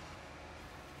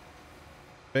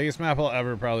 Biggest map I'll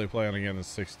ever probably play on again is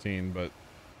 16, but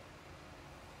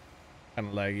kind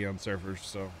of laggy on surfers,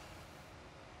 so.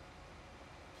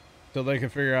 Till they can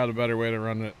figure out a better way to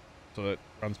run it so that it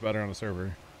runs better on a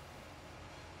server.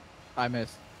 I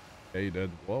missed. Yeah, you did.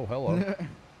 Whoa, hello.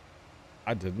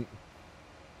 I didn't.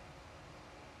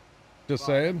 Just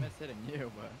saying. I missed hitting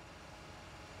you, but.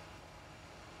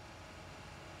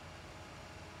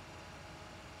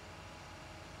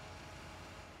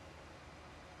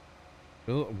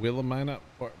 Willamina,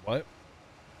 what?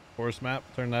 Forest map,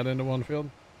 turn that into one field?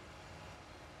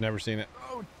 Never seen it.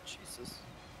 Oh, Jesus.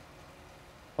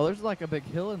 Oh, there's like a big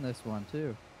hill in this one,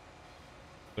 too.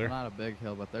 There? Well, not a big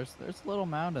hill, but there's a little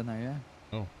mound in there,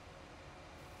 yeah. Oh.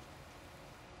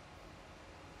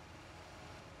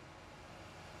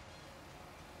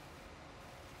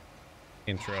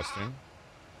 Interesting.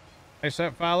 Hey,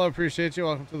 Set Follow, appreciate you.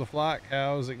 Welcome to the flock.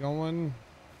 How's it going?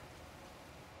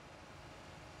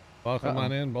 Welcome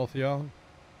on in, both of y'all.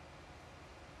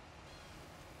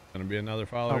 Gonna be another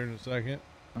follower in a second.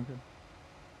 Okay.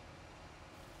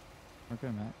 Okay,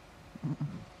 Matt.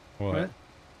 What?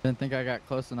 Didn't think I got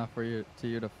close enough for you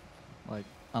to like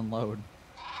unload.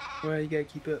 Well, you gotta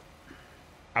keep up.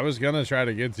 I was gonna try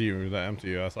to get to you to empty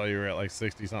you. I saw you were at like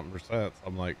 60-something%. So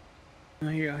I'm like, Oh,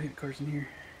 here, I'll hit Carson here.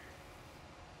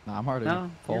 Nah, I'm already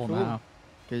No, full you're full. now.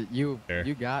 'Cause you There.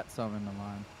 you got some into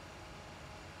mine.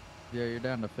 Yeah, you're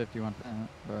down to 51%,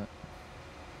 but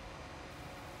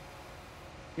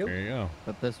Yep. there you go.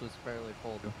 this was fairly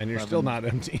full. And you're still not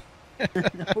empty.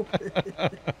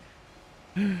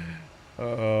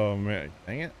 Oh man,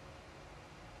 dang it.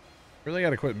 Really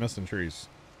gotta quit missing trees.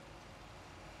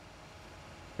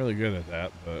 Really good at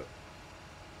that, but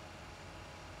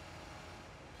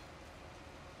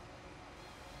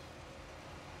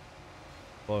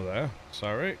hello there.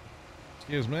 Sorry.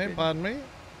 Excuse me, pardon me.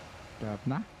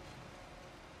 Nah.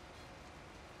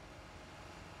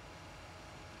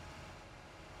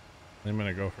 I'm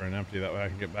gonna go for an empty, that way I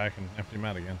can get back and empty them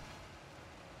out again.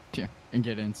 Yeah, and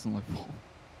get instantly full.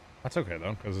 That's okay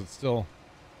though, because it still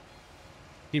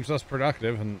keeps us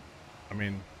productive, and I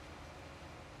mean,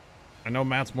 I know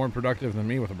Matt's more productive than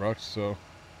me with the Brooks, so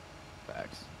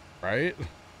Facts. right?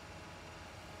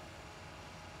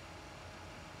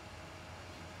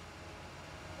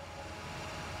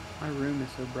 My room is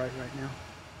so bright right now.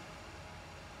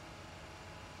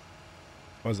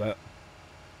 What was that?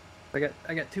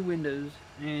 I got two windows,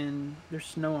 and there's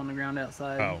snow on the ground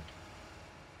outside. Oh,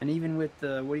 And even with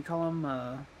the, what do you call them?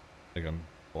 like a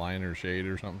blind or shade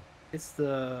or something? It's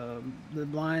the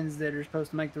blinds that are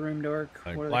supposed to make the room dark.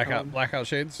 Like What are they called? blackout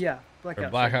shades? Yeah, Or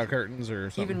blackout. blackout shades. curtains or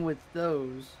something? Even with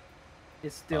those,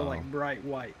 it's still Oh. like bright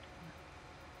white.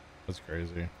 That's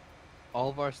crazy. All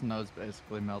of our snow's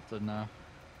basically melted now.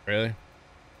 Really?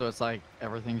 So it's like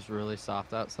everything's really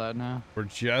soft outside now. We're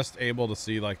just able to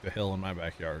see like the hill in my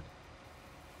backyard.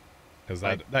 Because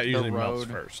Like, that the usually melts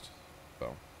road. first.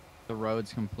 So, The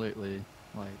road's completely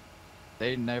like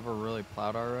they never really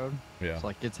plowed our road. yeah. It's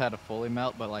like it's had to fully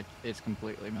melt, but like it's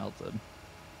completely melted.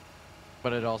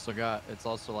 But it's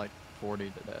also like 40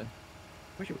 today.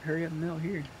 Wish it would hurry up and melt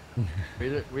here.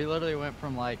 We literally went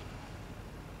from like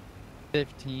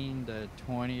 15 to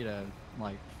 20 to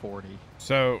like 40.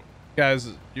 So, guys,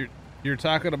 you're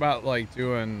talking about like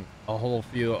doing a whole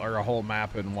field or a whole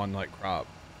map in one like crop.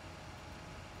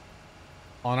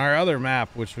 On our other map,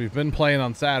 which we've been playing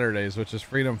on Saturdays, which is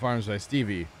Freedom Farms by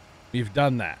Stevie, we've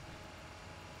done that.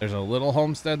 There's a little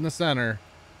homestead in the center.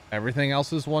 Everything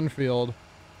else is one field.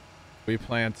 We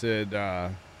planted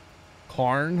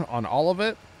corn on all of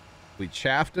it. We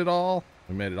chaffed it all.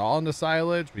 We made it all into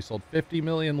silage. We sold 50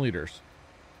 million liters.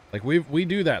 Like we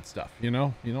do that stuff, you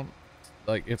know? You don't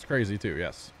like it's crazy too,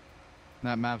 yes.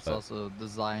 That map's But- also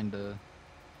designed to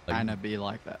Like, kind of be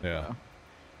like that. yeah. Though.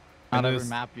 And Not every it's-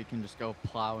 map you can just go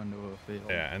plow into a field.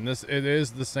 Yeah, and it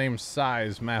is the same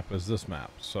size map as this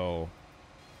map. So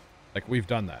like we've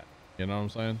done that. You know what I'm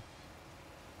saying?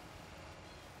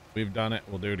 We've done it.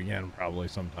 We'll do it again probably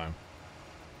sometime.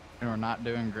 And we're not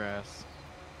doing grass.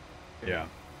 Yeah.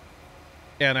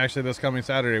 Yeah, and actually this coming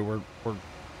Saturday, we're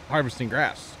harvesting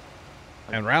grass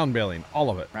and round baling, all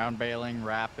of it. Round baling,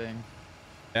 wrapping.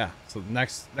 Yeah, so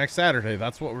next Saturday,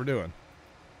 that's what we're doing.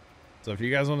 So if you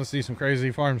guys want to see some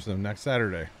crazy farm sim next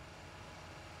Saturday.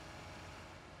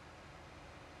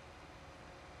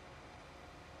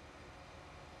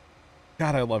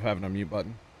 God, I love having a mute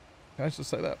button. Can I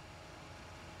just say that?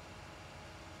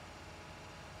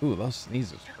 Ooh, those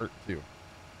sneezes hurt too.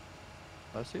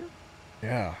 Bless you.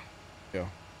 Yeah. Yeah.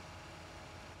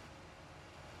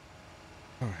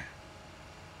 Alright.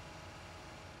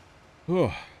 Ooh,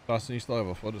 Dawson, you still have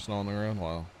a foot of snow on the ground?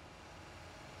 Wow.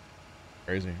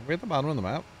 Crazy. Are we at the bottom of the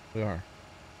map? We are.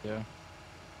 Yeah.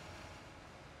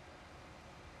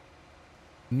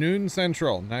 Noon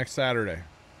Central next Saturday.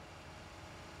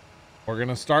 We're going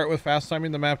to start with fast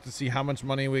timing the map to see how much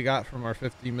money we got from our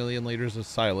 50 million liters of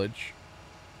silage.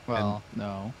 Well,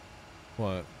 no.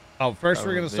 What? Oh, first That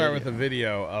we're going to was start with a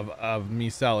video of me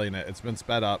selling it. It's been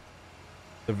sped up.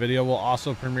 The video will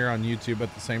also premiere on YouTube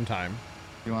at the same time.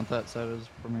 You want that set as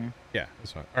premiere? Yeah,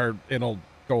 that's fine. Or it'll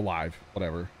go live,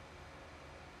 whatever.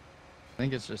 I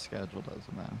think it's just scheduled as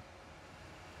a man.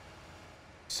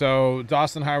 So,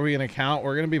 Dawson, how are we going to count?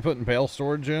 We're going to be putting bale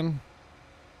storage in.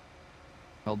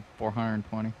 Held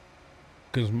 420.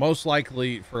 Because most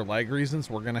likely, for leg reasons,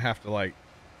 we're going to have to, like,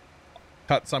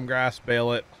 cut some grass,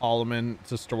 bale it, haul them in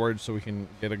to storage so we can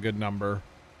get a good number.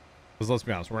 Because let's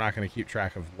be honest, we're not going to keep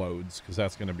track of loads because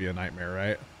that's going to be a nightmare,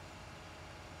 right?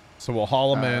 So we'll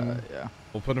haul them in. Yeah.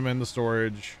 We'll put them in the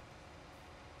storage.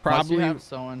 Plus you Probably have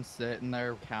someone sitting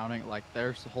there counting, like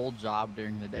their whole job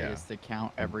during the day Yeah. is to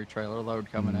count every trailer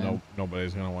load coming in.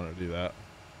 Nobody's going to want to do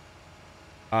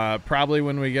that. Probably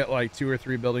when we get like 2 or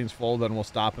 3 buildings full, then we'll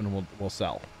stop and we'll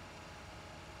sell.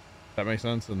 That makes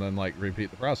sense? And then like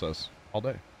repeat the process all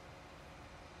day.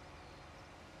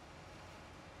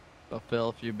 They'll fill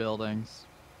a few buildings.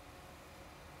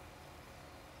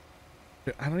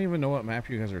 I don't even know what map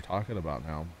you guys are talking about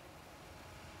now.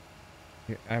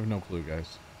 I have no clue,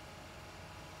 guys.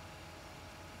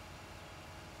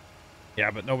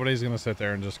 Yeah, but nobody's going to sit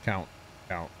there and just count.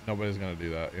 Nobody's going to do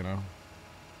that, you know?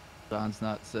 John's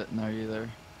not sitting there either.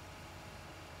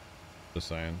 Just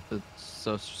saying.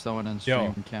 So someone in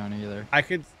stream can count either. I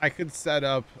could set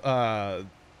up the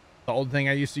old thing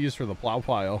I used to use for the plow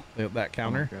pile, that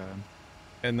counter, Oh my God.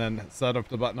 and then set up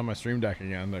the button on my stream deck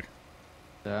again.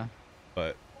 Yeah.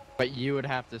 But you would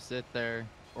have to sit there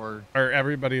or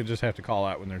everybody would just have to call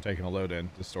out when they're taking a load in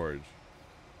to storage.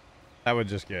 That would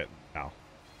just get no.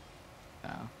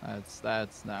 No,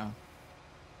 that's no.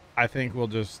 I think we'll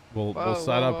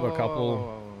set up a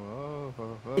couple.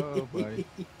 Whoa, buddy.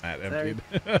 Matt emptied.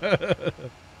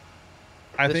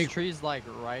 This tree's like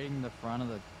right in the front of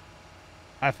the.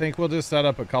 I think we'll just set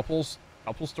up a couple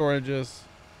storages.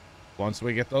 Once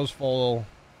we get those full,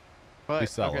 we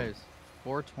sell them.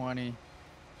 420.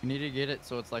 You need to get it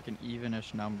so it's like an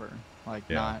evenish number, like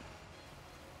Yeah.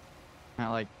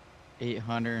 not like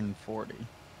 840.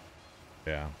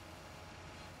 Yeah.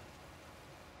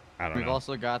 I don't We've know.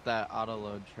 also got that auto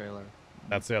load trailer.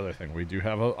 That's the other thing. We do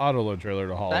have an auto load trailer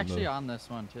to haul It's them actually on this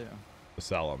one too. to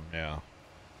sell them. Yeah.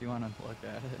 If you want to look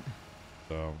at it.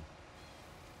 So,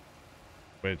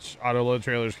 which auto load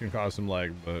trailers can cost some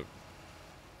leg, but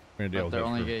we're gonna deal But with they're it.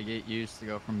 only gonna get used to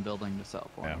go from building to sell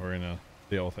point. Yeah, we're gonna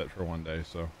deal with it for one day.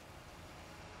 So,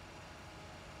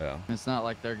 yeah. It's not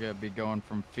like they're gonna be going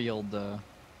from field to.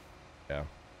 Yeah.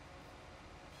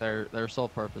 Their sole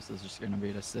purpose is just gonna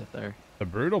be to sit there. The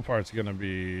brutal part's gonna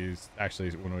be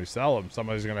actually when we sell them,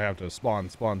 somebody's gonna have to spawn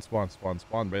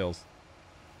bales.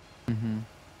 Mm-hmm.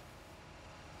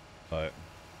 But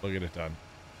we'll get it done.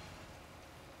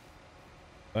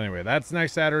 Anyway, that's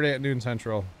next Saturday at noon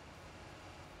Central.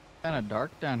 Kind of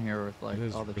dark down here with like It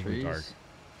is all the really trees. dark.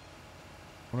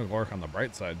 I'm gonna work on the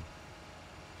bright side.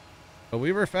 But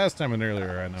we were fast timing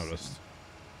earlier, I noticed.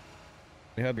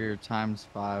 We had Your times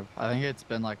 5. I think it's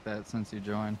been like that since you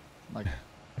joined. Like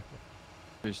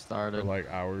we for started. like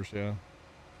hours, yeah.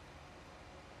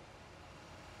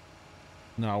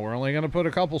 No, we're only gonna put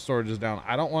a couple storages down.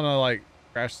 I don't want to like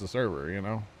crash the server, you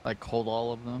know? Like hold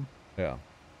all of them Yeah.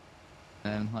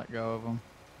 and let go of them.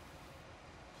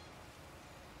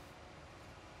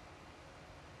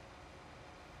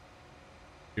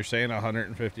 You're saying a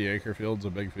 150 acre field's a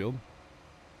big field?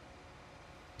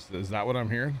 Is that what I'm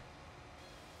hearing?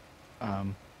 I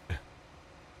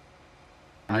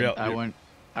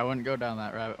wouldn't go down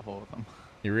that rabbit hole with them.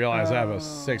 You realize I have a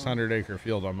 600 acre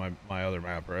field on my other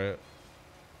map, right?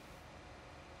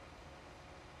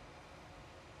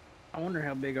 I wonder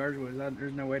how big ours was.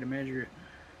 There's no way to measure it.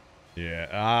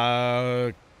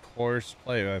 Yeah. Course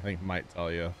play, I think might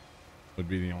tell you. Would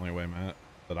be the only way, Matt.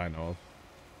 that I know of.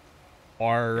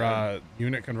 Or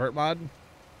unit convert mod,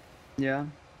 Yeah.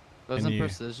 Doesn't you-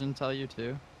 precision tell you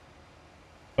too?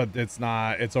 but it's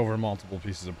not. It's over multiple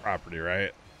pieces of property,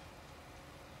 right?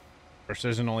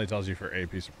 Precision only tells you for a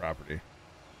piece of property.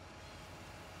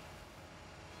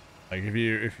 Like if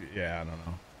you, yeah, I don't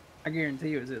know. I guarantee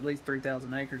you it's at least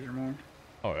 3,000 acres or more.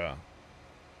 Oh yeah.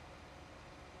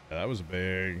 Yeah, that was a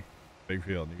big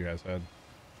field you guys had.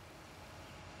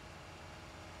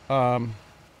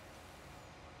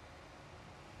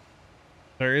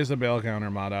 There is a bale counter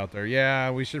mod out there.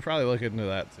 Yeah, we should probably look into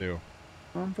that too.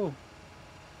 Oh, I'm full.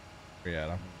 Yeah,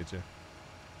 I'll get you.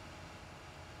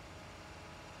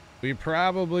 We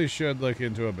probably should look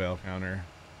into a bale counter.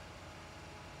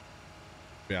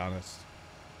 To be honest.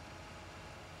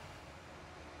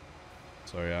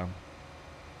 So yeah.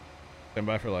 Stand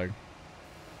by for leg.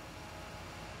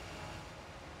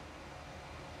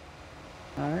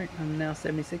 Alright, I'm now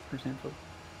 76% full.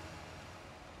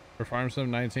 For Farm Sim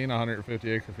 19, 150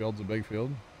 acre field's a big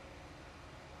field.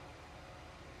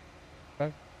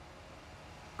 Okay.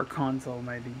 Or console,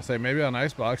 maybe. I say maybe on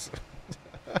Icebox.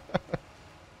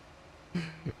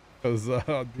 Because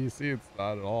DC it's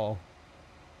not at all.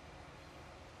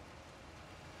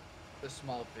 The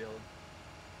small field.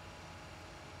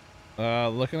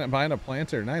 Looking at buying a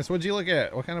planter. Nice. What'd you look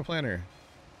at? What kind of planter?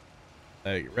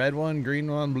 Like red one,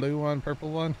 green one, blue one, purple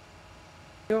one?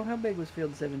 Yo, how big was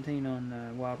Field 17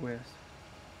 on Wild West?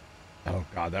 Oh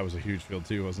god, that was a huge field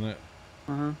too, wasn't it?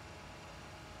 Uh-huh.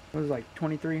 It was like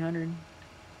 2,300?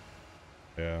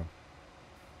 Yeah.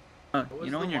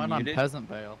 You know when you're one muted? on Peasant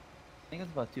Vale I think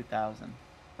it's about 2,000.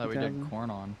 that we did 2000. corn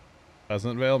on.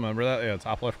 Pheasant Vale, remember that? Yeah,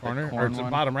 top left corner? Or corn it's the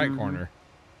one? bottom right Mhm. corner.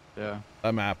 Yeah.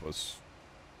 That map was...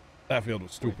 That field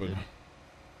was stupid. Wicked.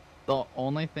 The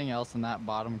only thing else in that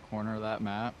bottom corner of that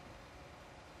map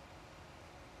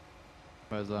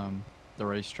was the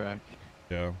racetrack.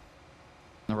 Yeah.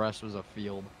 The rest was a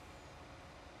field.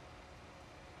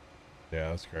 Yeah,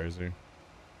 that's crazy.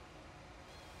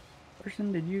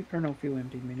 Person, did you... Or no, Fuel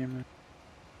emptied me, never mind.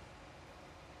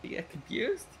 You get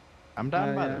confused? I'm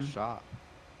down by yeah. the shop.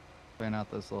 Clean out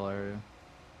this little area.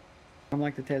 I'm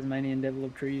like the Tasmanian devil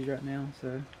of trees right now,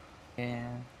 so...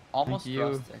 Yeah. Almost you.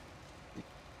 rustic.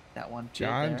 That one. field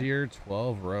John there. Deere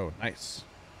 12 row. Nice.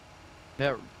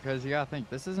 Yeah, because you gotta think,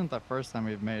 this isn't the first time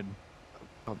we've made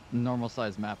a normal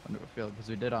sized map into a field, because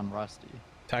we did on Rusty.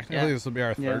 Technically, Yeah. this will be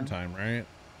our third Yeah. time, right?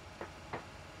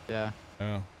 Yeah,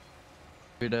 Yeah.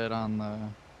 we did on the...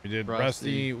 We did Rusty.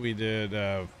 Rusty, we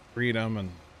did Freedom, and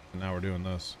now we're doing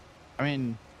this. I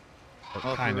mean, We're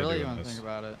well, if you kinda really doing want to this. think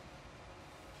about it.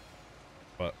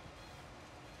 What?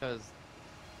 Because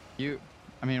you...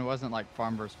 I mean, it wasn't like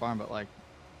farm versus farm, but like,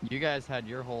 you guys had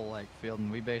your whole like field,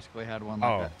 and we basically had one like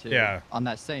Oh, that too. yeah. On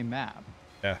that same map.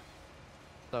 Yeah.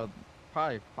 So,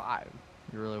 probably 5.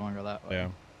 You really want to go that way.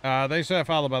 Yeah. Thanks for that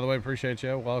follow, by the way. Appreciate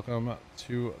you. Welcome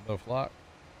to the flock.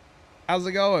 How's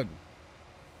it going?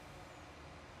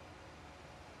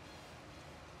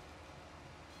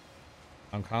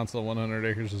 On console, 100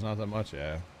 acres is not that much,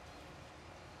 yeah.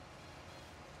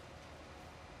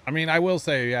 I mean, I will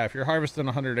say, yeah, if you're harvesting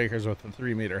 100 acres with a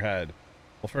 3-meter head,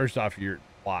 well, first off, you're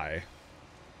why?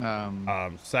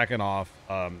 Second off,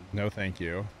 no thank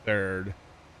you. Third,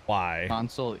 why?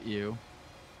 Console you.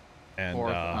 And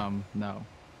Fourth, no.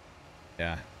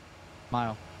 yeah.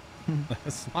 Smile.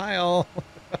 Smile.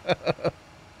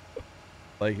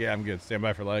 Like, yeah, I'm good. Stand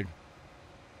by for leg.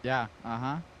 Yeah,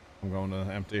 uh-huh. I'm going to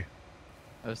empty.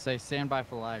 I would say stand by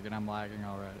for lag, and I'm lagging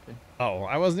already. Oh,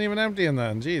 I wasn't even emptying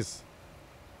then. Jeez.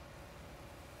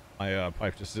 My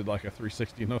pipe just did like a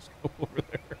 360 no scope over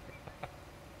there.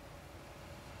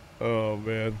 Oh,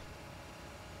 man.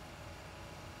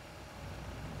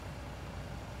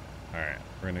 All right,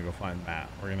 we're going to go find Matt.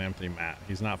 We're going to empty Matt.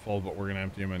 He's not full, but we're going to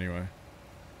empty him anyway.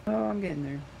 Oh, I'm getting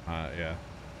there. Yeah.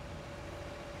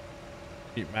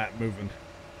 Keep Matt moving.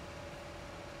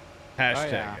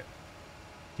 Hashtag yeah. it.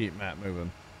 Keep Matt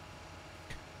moving.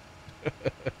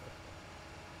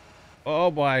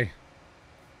 Oh boy.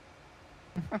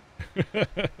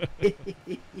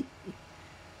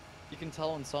 You can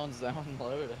tell when someone's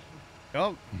downloaded.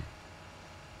 Yep.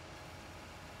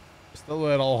 Just a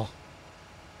little.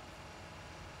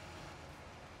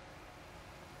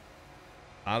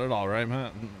 Not at all, right,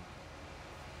 Matt?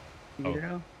 You Oh. get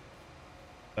it all? Is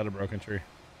that a broken tree?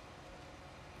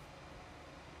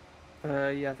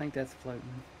 Yeah, I think that's floating.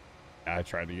 I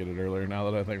tried to get it earlier now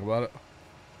that I think about it.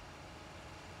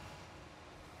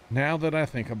 Now that I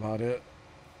think about it.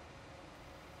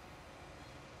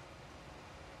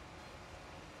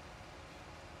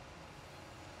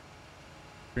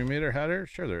 Three-meter header?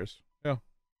 Sure there is. Yeah.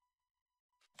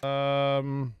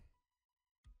 Actually,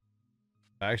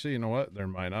 you know what? There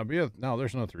might not be a... No,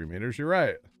 there's no 3 meters. You're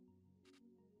right.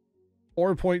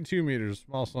 4.2 meters.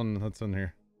 Smallest one that's in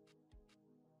here.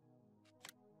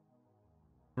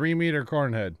 3 meter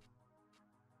corn head.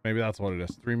 Maybe that's what it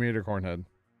is. 3 meter corn head.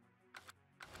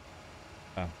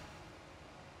 Oh.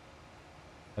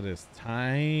 That is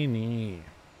tiny.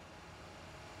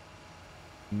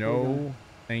 No,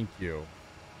 thank you.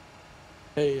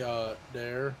 Hey,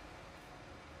 Dare.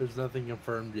 There's nothing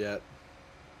confirmed yet.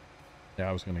 Yeah,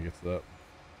 I was gonna get to that.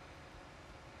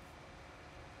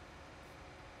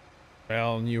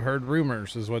 Well, and you heard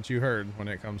rumors is what you heard when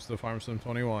it comes to Farm Sim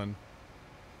 21.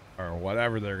 Or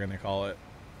whatever they're gonna call it.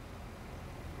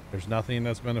 There's nothing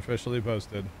that's been officially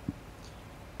posted.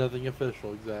 Nothing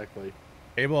official, exactly.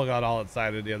 Abel got all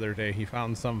excited the other day. He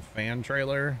found some fan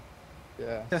trailer.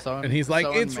 Yeah. And he's like,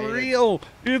 it's real.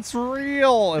 It's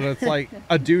real. And it's like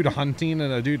a dude hunting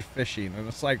and a dude fishing. And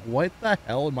it's like, what the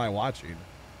hell am I watching?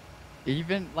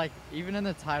 Even in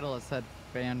the title it said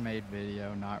fan made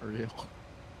video, not real.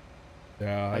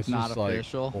 Yeah, Like, it's not just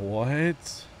official. Like,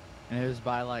 what? And it was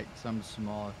by like some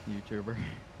small YouTuber.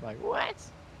 Like, what?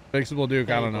 Fixable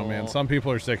Duke, I don't know, man. Abel. Some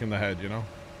people are sick in the head, you know?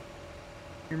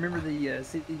 You remember the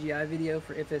CGI video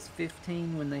for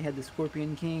FS15 when they had the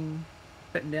Scorpion King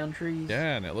cutting down trees?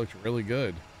 Yeah, and it looked really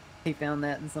good. He found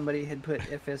that and somebody had put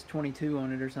FS22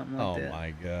 on it or something like Oh that.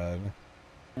 my god.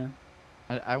 Yeah.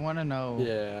 I want to know.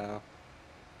 Yeah.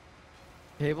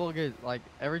 Cable get like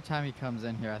every time he comes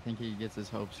in here, I think he gets his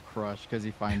hopes crushed because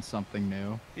he finds something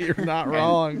new. You're not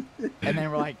wrong. And then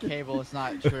we're like, Cable, it's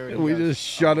not true. And he We goes, just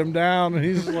shut him down, and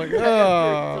he's just like, Every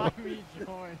oh. time he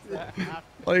joins, that happens.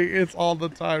 Like, it's all the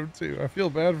time, too. I feel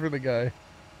bad for the guy.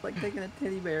 It's like taking a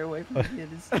teddy bear away from the kid.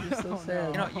 It's just so Oh,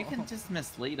 sad. You know, you can just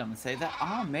mislead them and say that,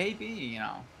 oh, maybe, you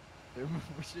know, We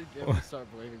should give him start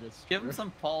believing it's give true. them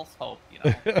some false hope, you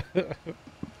know.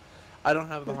 I don't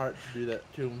have the heart to do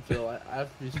that to him, Phil. I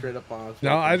have to be straight up honest.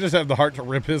 No, I just have the heart to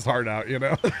rip his heart out, you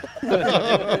know?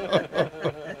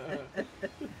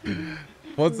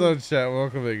 What's up, chat?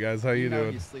 Welcome in, guys. How you know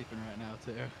doing? He's sleeping right now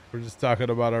too. We're just talking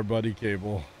about our buddy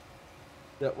Cable.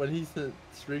 Yeah, when he sent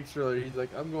streaks earlier, he's like,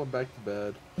 I'm going back to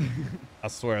bed. I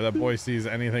swear, that boy sees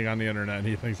anything on the internet and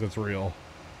he thinks it's real.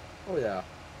 Oh, yeah.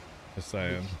 Just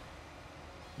saying.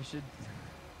 You should,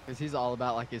 because he's all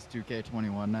about like his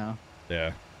 2K21 now.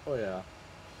 Yeah. Oh, yeah.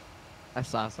 I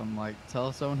saw some like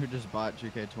tell someone who just bought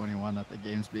 2K21 that the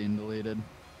game's being deleted.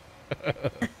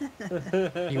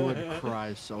 He would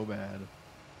cry so bad.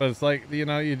 But it's like, you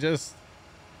know, you just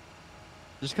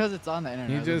Just because it's on the internet.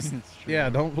 You doesn't just, mean it's true. yeah,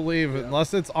 don't believe it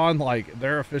unless it's on like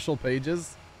their official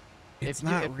pages. It's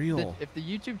not real. If the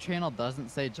YouTube channel doesn't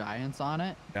say Giants on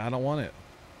it, I don't want it.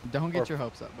 don't get Or- your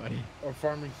hopes up, buddy. Or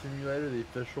Farming Simulator, the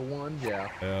official one. Yeah.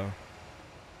 Yeah.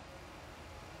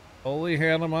 Holy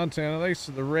Hannah Montana, thanks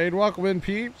to the raid. Welcome in,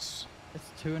 peeps. It's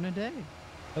 2 in a day.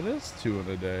 That is 2 in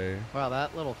a day, Wow,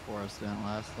 that little forest didn't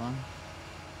last long.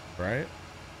 right?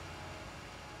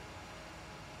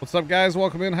 What's up, guys?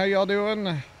 Welcome in. How y'all doing?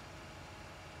 All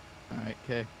right,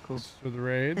 okay, cool. Thanks for the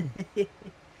raid.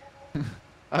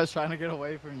 I was trying to get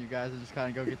away from you guys and just kind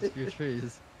of go get the few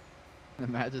trees. And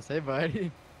Matt just, hey,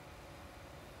 buddy.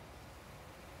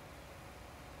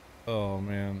 Oh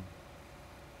man.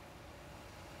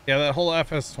 Yeah, that whole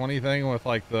FS20 thing with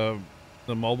like the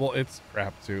mobile, it's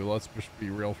crap too. Let's just be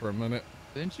real for a minute.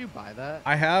 Didn't you buy that?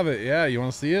 I have it. Yeah, you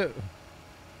want to see it?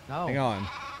 No. Hang on.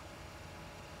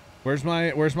 Where's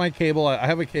my cable? I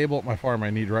have a cable at my farm I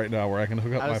need right now where I can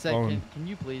hook up I my was saying, phone. can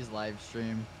you please live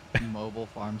stream mobile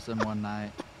farm sim one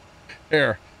night?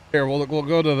 Here, we'll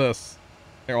go to this.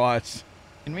 Here, watch.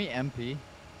 Can we MP?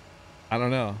 I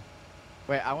don't know.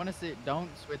 Wait, I want to see. Don't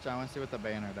switch. I want to see what the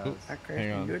banner does. I crashed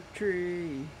Hang on. into a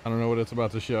tree. I don't know what it's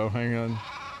about to show. Hang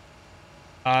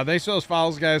on. Thanks for those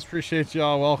follows, guys. Appreciate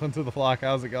y'all. Welcome to the flock.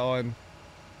 How's it going?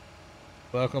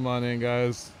 Welcome on in,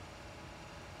 guys.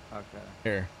 Okay.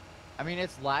 Here. I mean,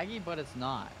 it's laggy, but it's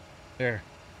not. There.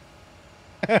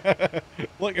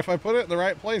 Look, if I put it in the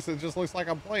right place, it just looks like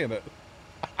I'm playing it.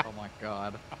 Oh my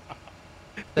god.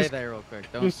 Stay there real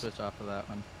quick. Don't switch off of that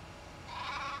one.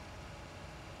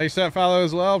 Thanks for that follow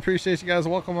as well. Appreciate you guys.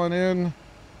 Welcome on in.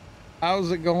 How's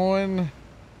it going?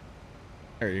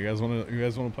 Here, you guys want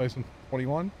to play some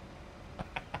 21?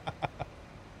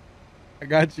 I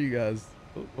got you guys.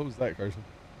 What was that, Carson?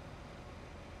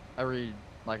 I read,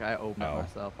 like I open Oh. it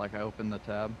myself. Like I open the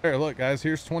tab. Here, look, guys.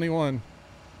 Here's 21.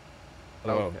 Oh,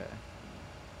 Okay.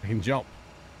 I can jump.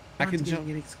 I can Getting jump.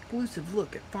 an exclusive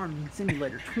look at Farming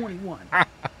Simulator 21.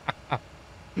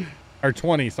 Or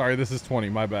 20. Sorry, this is 20.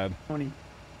 My bad. 20.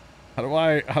 How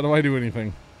do I do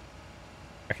anything?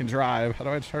 I can drive. How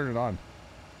do I turn it on?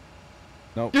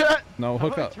 Nope. No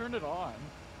hookup. Turn it on.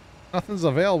 Nothing's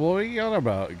available. What are you on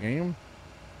about, game?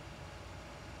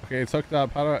 Okay, it's hooked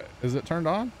up. How do I... Is it turned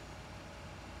on?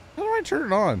 How do I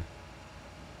turn it on?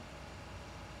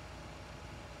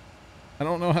 I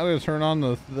don't know how to turn on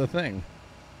the thing.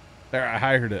 There, I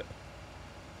hired it.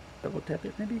 Double tap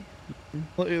it, maybe?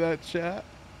 Look at that chat.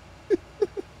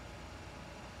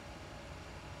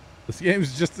 This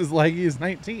game's just as laggy as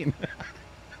 19.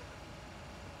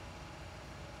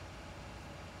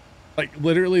 Like,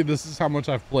 literally, this is how much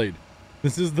I've played.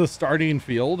 This is the starting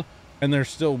field, and there's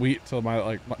still wheat to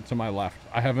my, to my left.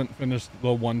 I haven't finished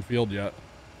the one field yet.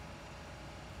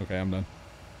 Okay, I'm done.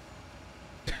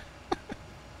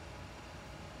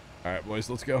 All right, boys,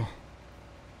 let's go.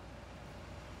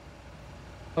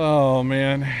 Oh,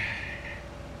 man.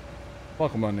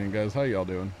 Welcome on in, guys. How y'all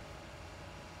doing?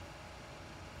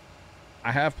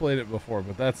 I have played it before,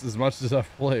 but that's as much as I've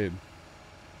played.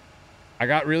 I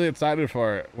got really excited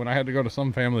for it when I had to go to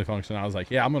some family function. I was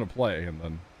like, yeah, I'm going to play. And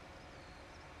then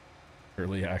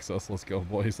early access. Let's go,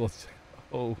 boys. Let's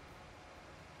go.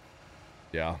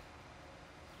 Yeah.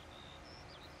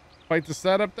 Quite the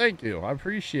setup. Thank you. I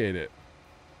appreciate it.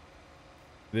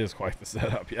 It is quite the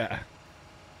setup. Yeah.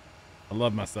 I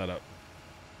love my setup.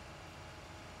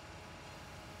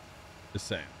 Just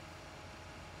saying.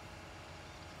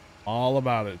 All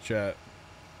about it, chat.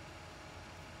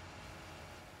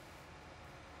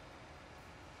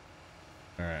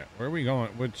 All right, where are we going?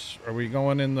 Which are we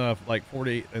going in the like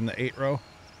 40 in the 8 row? Is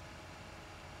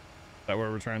that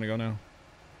where we're trying to go now?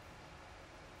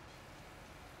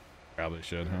 Probably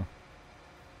should, huh?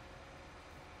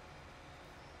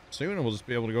 Soon we'll just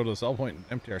be able to go to the sell point and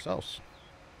empty ourselves.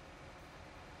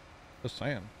 Just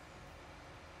saying.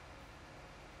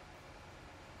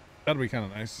 That'd be kind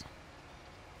of nice.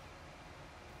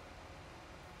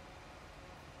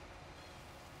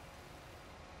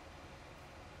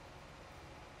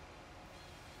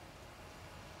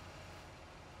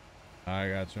 I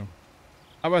got you.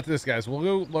 How about this, guys? We'll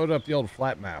go load up the old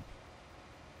flat map.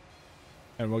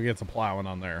 And we'll get some plowing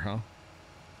on there, huh?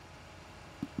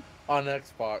 On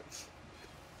Xbox.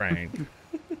 Frank.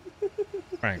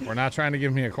 Frank, we're not trying to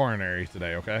give me a coronary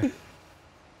today, okay?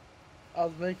 I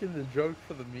was making the joke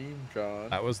for the meme, John.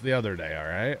 That was the other day,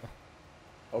 alright?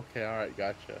 Okay, alright,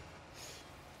 gotcha.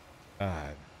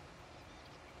 God.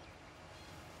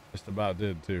 Just about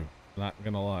did, too. Not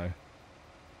gonna lie.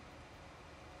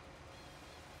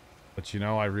 But you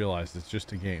know, I realized it's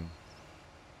just a game.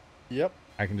 Yep.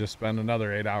 I can just spend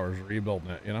another 8 hours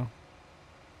rebuilding it, you know?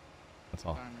 That's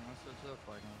all.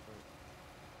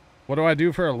 What do I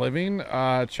do for a living?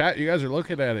 Chat, you guys are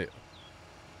looking at it.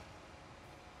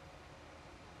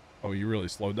 Oh, you really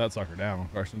slowed that sucker down,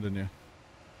 Carson, didn't you?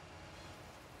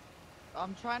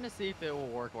 I'm trying to see if it will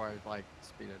work where I like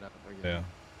speed it up again. Yeah.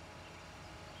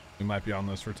 We might be on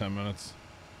this for 10 minutes.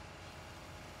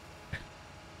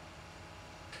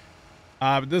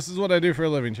 But this is what I do for a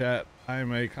living, chat.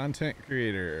 I'm a content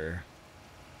creator.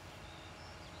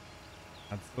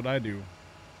 That's what I do.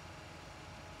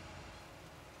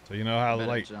 So you know how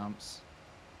like jumps.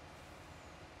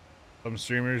 Some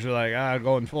streamers are like,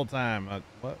 going full time.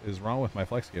 What is wrong with my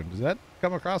flex game? Does that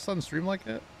come across on stream like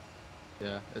that?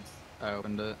 Yeah, I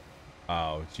opened it.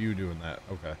 Oh, it's you doing that.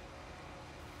 Okay.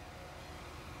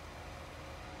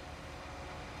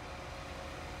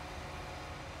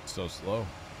 So slow.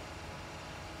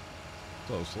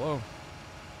 So slow.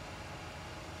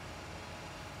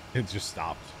 It just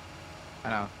stopped. I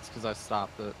know. It's because I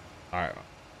stopped it. All right.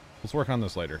 Let's work on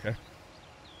this later, okay?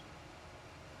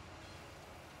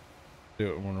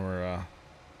 Do it when we're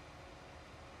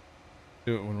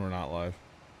not live.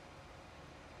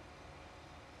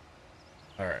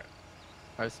 All right.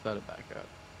 I sped it back up.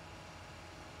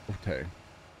 Okay.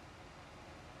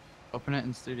 Open it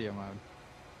in studio mode.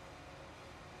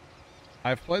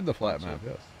 I've played the flat map,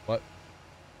 yes. What?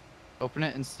 Open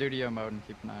it in studio mode and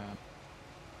keep an eye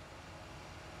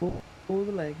on. Pull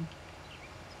the leg.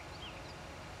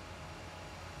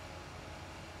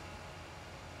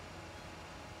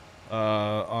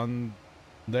 On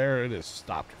there it is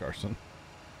stopped, Carson.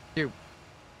 Dude.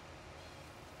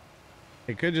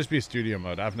 It could just be studio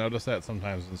mode. I've noticed that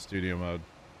sometimes in studio mode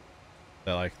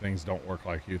that like things don't work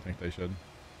like you think they should.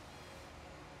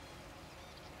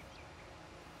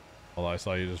 Although I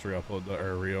saw you just re-upload that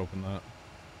or reopen that.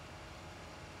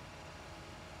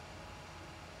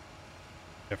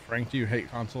 Yeah, Frank, do you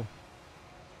hate console?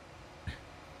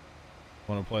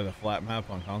 Want to play the flat map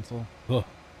on console? Ugh.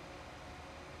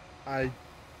 I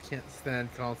can't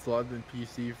stand console. I've been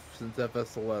PC since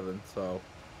FS11, so.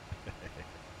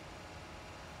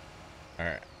 All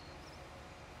right.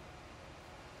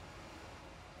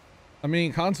 I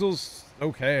mean, console's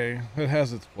okay. It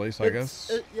has its place, I guess.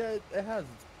 It has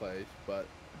its place, but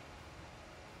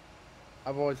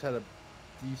I've always had a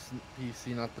decent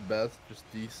PC, not the best, just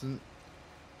decent.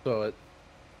 So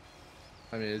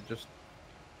I mean, it just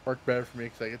worked better for me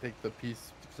because I could take the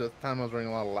piece. Because at the time I was running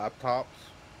a lot of laptops.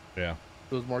 Yeah.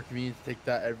 So it was more convenient to take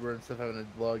that everywhere instead of having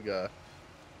to lug a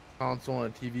console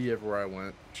and a TV everywhere I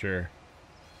went. Sure.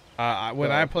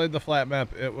 When I played the flat map,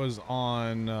 it was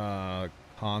on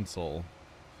console.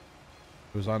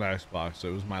 It was on Xbox.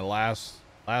 It was my last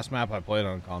map I played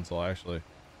on console, actually.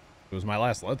 It was my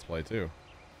last Let's Play, too.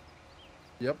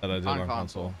 Yep. That I did on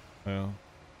console. Yeah.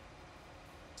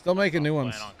 Still I making new was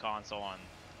ones. playing on console on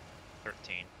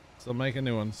 13. Still making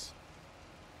new ones.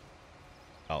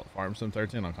 Oh, Farm Sim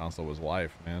 13 on console was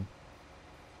life, man.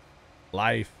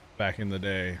 Life back in the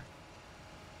day.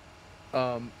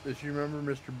 If you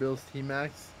remember Mr. Bill's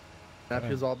T-Max map, he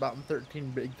was all about in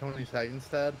 13, Big Tony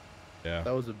Sagenstad. Yeah.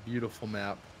 That was a beautiful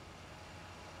map.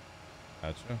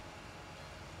 Gotcha.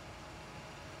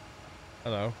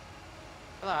 Hello.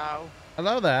 Hello.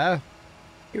 Hello there.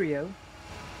 Cheerio.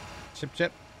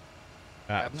 Chip.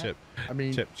 Ah, Cabinet? Chip. I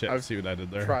mean, Chip. I've See what I did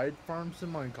there? tried Farm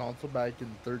Sim on console back in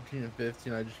 13 and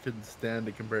 15. I just couldn't stand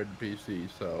it compared to PC,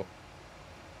 so.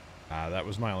 That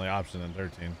was my only option in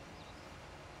 13.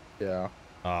 Yeah.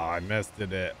 Oh, I missed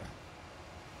it.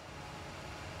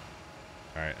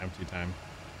 Alright, empty time.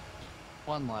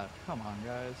 One left. Come on,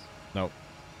 guys. Nope.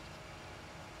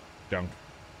 Junk.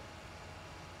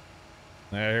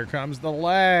 Here comes the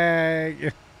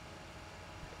lag.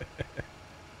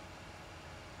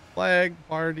 Lag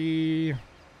party.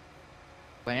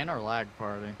 Plan or lag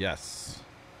party? Yes.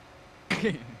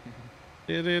 Do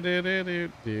do do do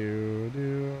do do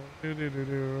do do do do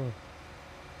do.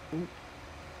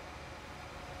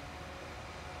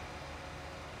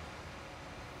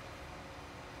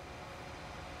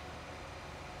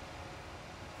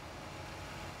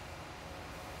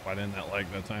 Why didn't that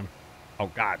lag that time? Oh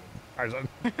God, Tarzan.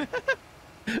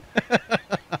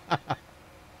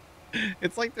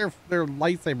 It's like they're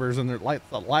lightsabers and they're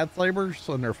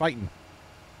lightsabers and they're fighting.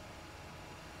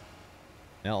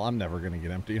 Hell, I'm never gonna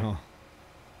get empty, huh?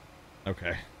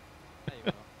 Okay. Yeah, you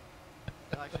will.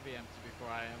 It'll actually be empty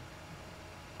before I am.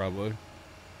 Probably.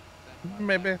 Then my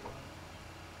Maybe. back one.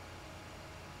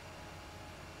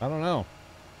 I don't know.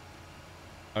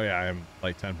 Oh yeah, I am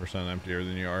like 10% emptier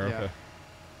than you are. Yeah. Okay.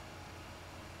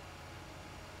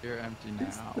 You're empty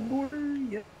This is now. the border.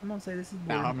 Yep, I'm gonna say this is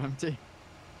border. Now I'm empty.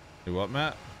 Do what,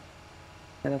 Matt?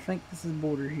 And I think this is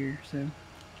border here, so.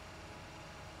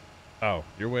 Oh,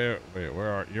 you're where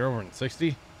are you're over in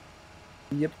 60?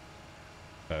 Yep,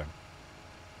 Okay.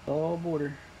 all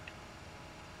border.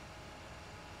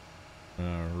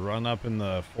 Run up in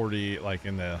the 40, like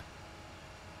in the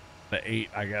 8,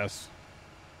 I guess.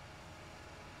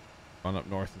 Run up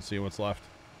north and see what's left.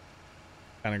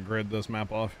 Kind of grid this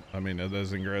map off. I mean, it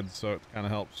is in grids, so it kind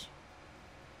of helps.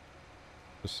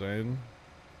 Just saying.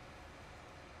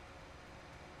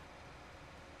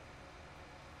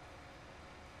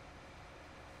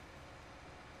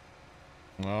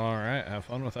 All right, have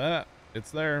fun with that.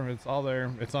 It's there. It's all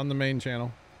there. It's on the main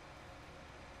channel.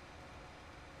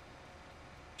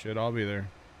 Should all be there.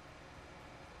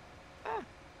 All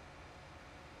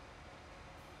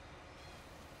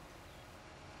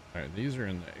right, these are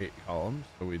in the 8 columns,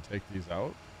 so we take these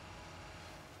out.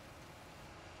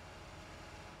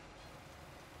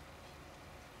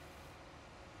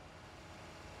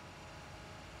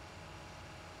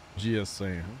 Just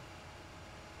saying.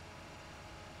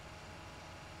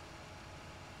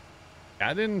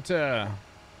 I didn't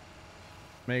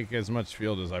make as much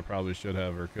field as I probably should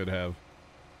have or could have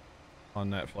on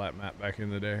that flat map back in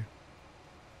the day.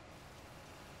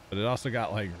 But it also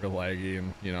got like real laggy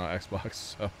and, you know,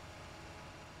 Xbox, so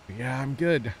yeah, I'm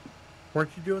good. Weren't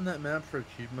you doing that map for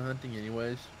achievement hunting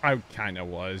anyways? I kind of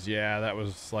was. Yeah, that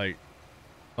was like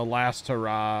the last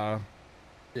hurrah.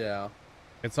 Yeah.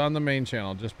 It's on the main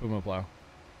channel, just Puma Plow.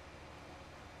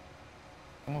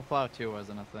 Puma Plow 2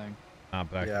 wasn't a thing.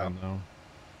 Not back Yeah. then, though.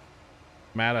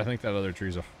 Matt, I think that other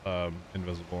tree's a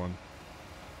invisible one.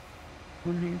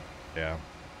 One here. Yeah.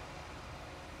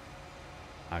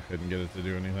 I couldn't get it to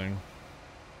do anything.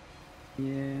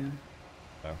 Yeah.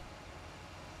 So.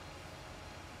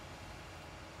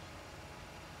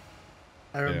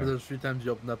 I remember Yeah. those few times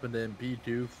you opened up into MP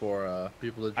too for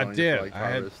people to I join did. for like I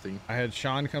had- harvesting. I had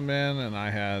Sean come in and I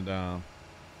had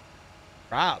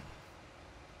Rob.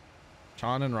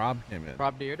 Sean and Rob came in.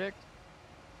 Rob Deerdick?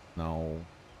 No.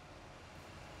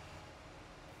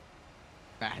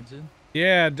 Imagine.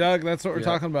 Yeah, Doug, that's what we're Yeah.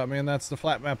 talking about, man. That's the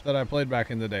flat map that I played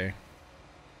back in the day.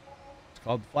 It's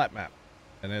called the flat map.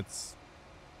 and it's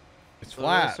So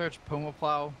literally flat. search Puma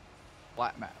Plow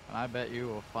flat map, and I bet you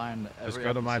will find every Just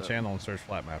go to my episode. channel and search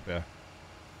flat map. Yeah.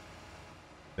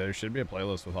 There should be a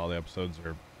playlist with all the episodes,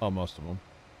 or most of them.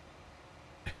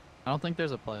 I don't think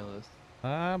there's a playlist.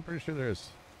 I'm pretty sure there is.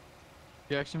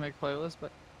 You actually make playlists,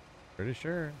 but Pretty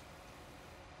sure.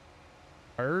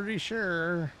 Pretty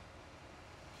sure.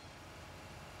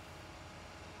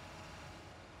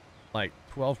 Like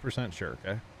 12% sure,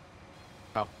 okay?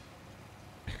 oh.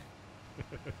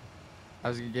 I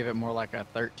was gonna give it more like a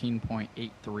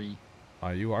 13.83. Oh,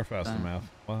 you are fast in math.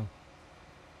 Wow.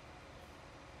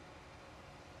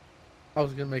 I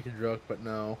was gonna make a joke, but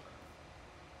no.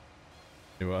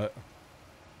 You what?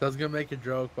 I was gonna make a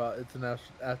joke, but it's an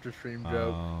after stream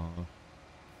joke.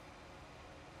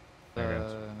 I got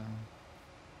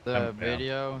The yeah.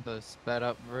 video, the sped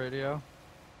up video.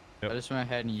 Yep. I just went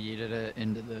ahead and yeeted it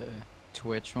into the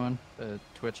Twitch one, the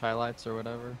Twitch highlights or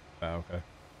whatever. Oh, okay.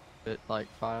 Bit like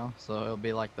file, so it'll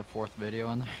be like the 4th video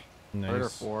on there. Nice.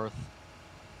 3rd or 4th.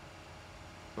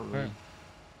 3. Alright.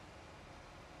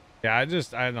 Yeah, I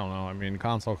don't know. I mean,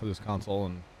 console because it's console,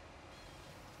 and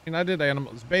I mean, I did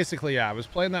animals. Basically, yeah, I was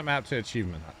playing that map to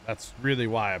achievement. That's really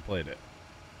why I played it.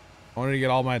 I wanted to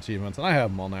get all my achievements, and I have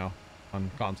them all now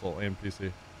on console and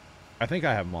PC. I think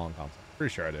I have them all on console.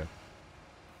 Pretty sure I do.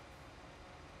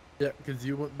 Yeah, because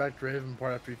you went back to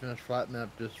Ravenport after you finished flat map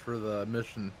just for the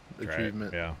mission Right,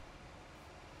 achievement. yeah.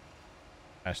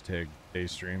 Hashtag day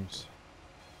streams.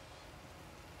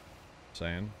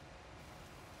 Saying.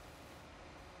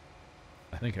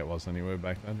 I think it was anyway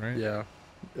back then, right? Yeah,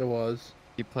 it was.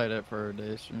 You played it for a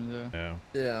day stream, yeah.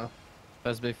 Yeah. Yeah.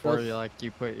 That's before That's-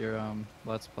 you put your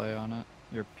let's play on it,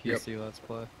 your PC let's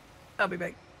play. I'll be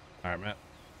back. All right, Matt.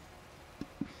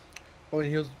 Oh, and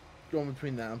he was going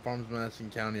between that and Farms Madison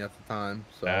County at the time.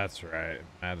 So That's right.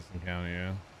 Madison County,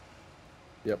 yeah.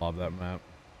 Yep. Love that map.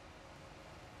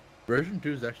 version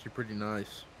 2 is actually pretty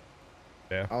nice.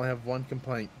 Yeah. I only have one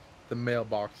complaint: the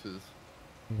mailboxes.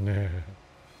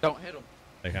 Don't hit them.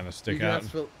 They kind of You stick can out.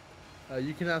 ask Phil.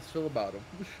 You can ask Phil about them.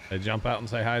 They jump out and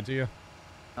say hi to you.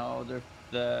 No, they're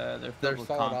They're filled with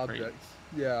solid concrete. objects.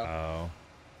 Yeah,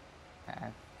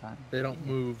 Oh, they don't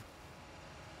move.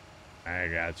 I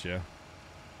got you.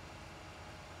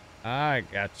 I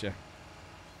got you.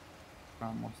 We're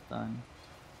almost done.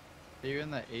 Are you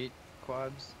in the 8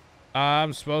 quads?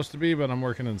 I'm supposed to be, but I'm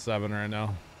working in 7 right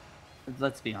now.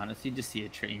 Let's be honest. You just see a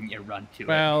train, you run to it.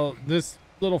 Well, this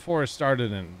little forest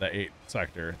started in the 8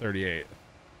 sector, 38.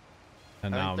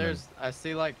 And now I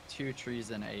see like 2 trees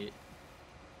in 8.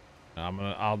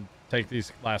 I'll take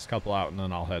these last couple out and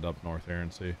then I'll head up north here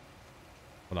and see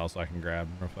what else I can grab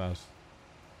real fast.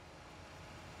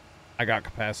 I got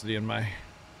capacity in my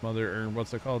or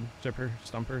what's it called? Chipper,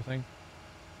 stumper thing?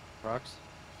 Rocks?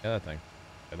 Yeah, that thing.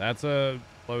 Yeah, that's a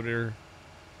floater.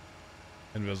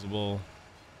 Invisible.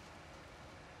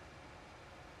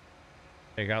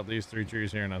 Take out these 3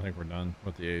 trees here and I think we're done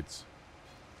with the 8s.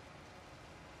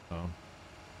 So.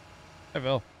 Hey,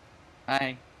 Phil.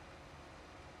 Hi.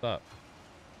 What's up?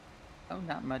 Oh,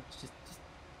 not much. Just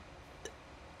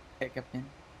pick up in.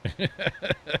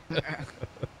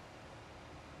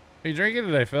 Are you drinking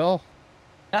today, Phil?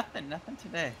 Nothing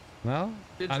today. No?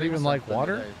 Should Not drink even like something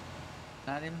water? today.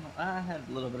 Not even. I had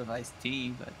a little bit of iced tea,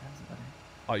 but that's about it.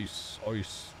 Oh, you.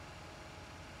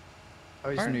 I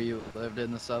always knew you lived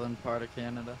in the southern part of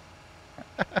Canada.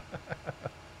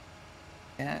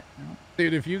 Yeah. No.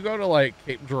 Dude, if you go to like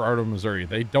Cape Girardeau, Missouri,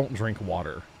 they don't drink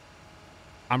water.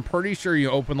 I'm pretty sure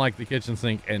you open like the kitchen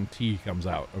sink and tea comes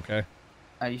out, okay?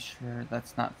 Are you sure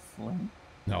that's not Flint?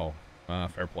 No.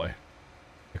 Fair play.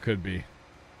 It could be.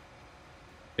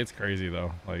 It's crazy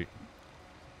though. Like,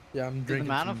 Yeah, I'm The drinking.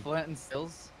 amount of some- Flint and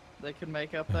stills they could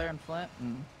make up there in Flint.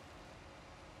 And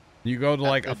you go to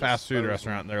like a After fast food disposal.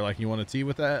 restaurant and they're like, you want a tea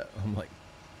with that? I'm like,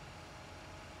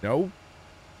 no.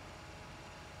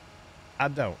 I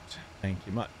don't. Thank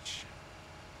you much.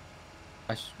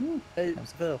 Hey,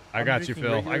 Phil. I I'm got you, drinking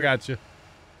Phil. I regular- got you.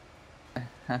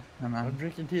 I'm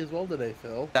drinking tea as well today,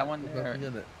 Phil. That one There's there. nothing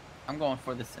in it. I'm going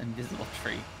for this invisible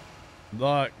tree.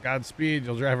 Look, Godspeed.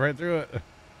 You'll drive right through it.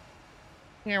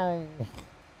 I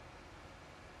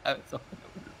was hoping it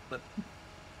would slip.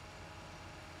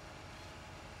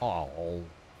 Oh,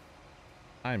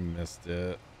 I missed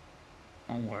it.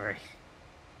 Don't worry.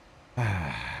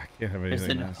 I can't have There's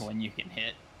anything enough else. one you can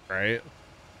hit. Right?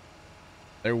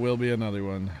 There will be another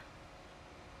one.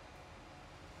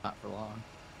 not for long.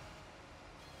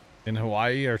 In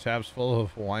Hawaii, are tabs full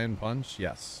of Hawaiian punch?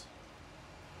 Yes.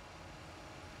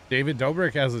 David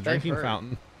Dobrik has a drinking heard.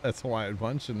 fountain that's Hawaiian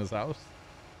punch in his house.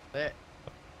 It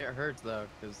hurts though,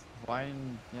 because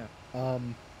Hawaiian, yeah.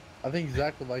 I think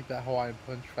Zach would like that Hawaiian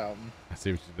punch fountain. I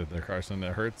see what you did there, Carson.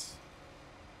 It hurts.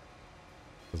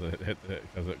 Cause it hit it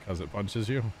because it punches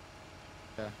you.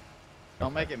 Yeah. Don't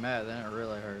Okay. make it mad, then it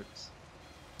really hurts.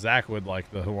 Zach would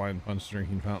like the Hawaiian punch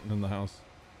drinking fountain in the house.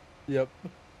 Yep.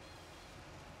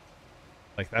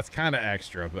 Like that's kind of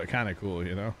extra, but kind of cool,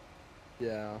 you know.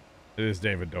 Yeah. It is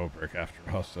David Dobrik after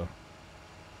all, so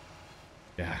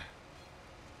yeah.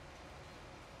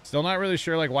 Still not really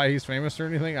sure like why he's famous or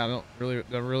anything. I never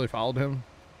really followed him,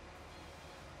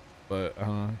 but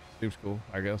seems cool,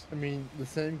 I guess. I mean, the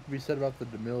same can be said about the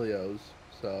D'Amelios.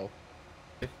 So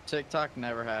If TikTok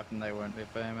never happened, they wouldn't be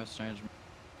famous. Change.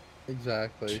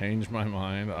 exactly. Change my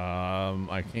mind.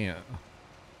 I can't.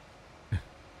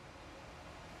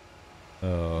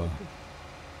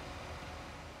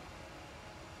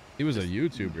 He was a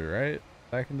YouTuber, right?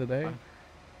 Back in the day.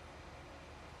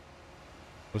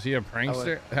 Was he a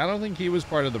prankster? I don't think he was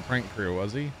part of the prank crew,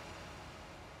 was he?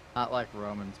 Not like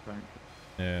Roman's prank.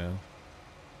 Yeah.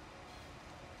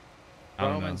 I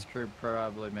don't know. Roman's crew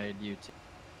probably made YouTube.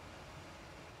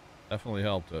 Definitely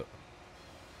helped it.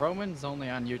 Roman's only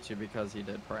on YouTube because he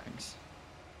did pranks.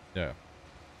 Yeah.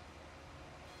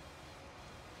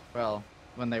 Well,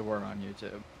 when they were on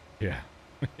YouTube, Yeah.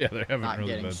 Yeah, they haven't not really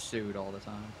getting been. sued all the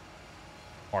time.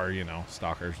 Or, you know,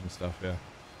 stalkers and stuff, yeah.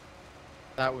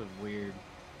 That was weird.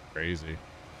 Crazy.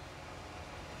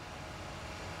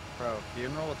 Bro,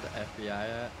 funeral with the FBI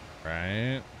at?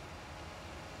 Right?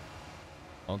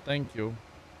 Well, thank you.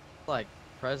 Like,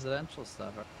 presidential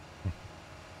stuff.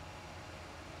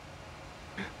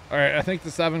 Alright, I think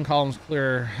the 7 column's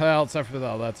clear. Well, except for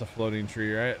that's a floating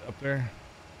tree, right? Up there?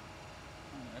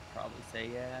 I'd probably say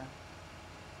yeah.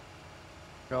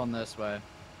 Going this way.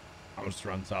 I'll just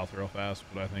run south real fast,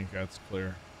 but I think that's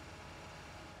clear.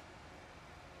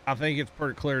 I think it's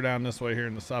pretty clear down this way here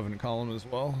in the 7 column as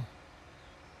well.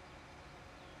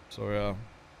 So, yeah.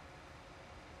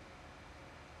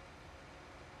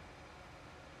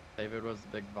 David was the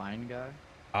big Vine guy.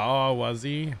 Oh, was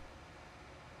he?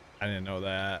 I didn't know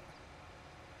that.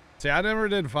 See, I never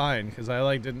did Vine because I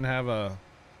like didn't have a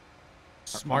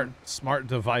smart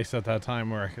device at that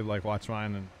time where I could like watch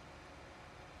Vine and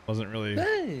wasn't really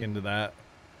Dang. into that.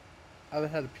 I either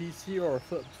had a PC or a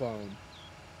flip phone.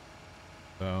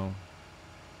 So,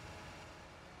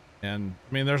 and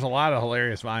I mean, there's a lot of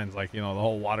hilarious Vines, like, you know, the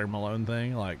whole watermelon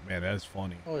thing. Like, man, that's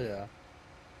funny. Oh yeah.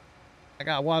 I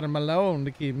got watermelon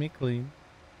to keep me clean.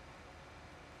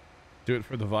 Do it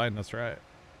for the Vine, that's right.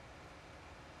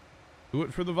 Do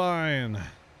it for the Vine.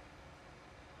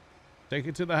 Take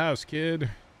it to the house, kid.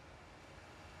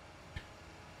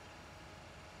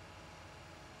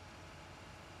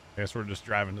 Guess we're just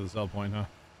driving to the sell point, huh?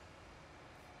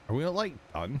 Are we like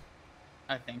done?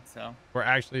 I think so. We're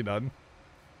actually done.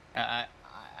 I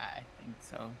think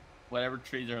so. Whatever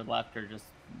trees are left are just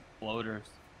floaters.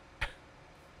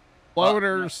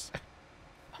 Floaters.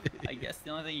 I guess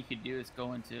the only thing you could do is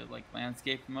go into like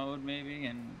landscape mode maybe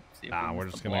and see if Nah, we're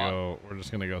just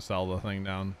gonna go sell the thing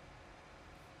down.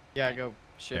 Yeah, go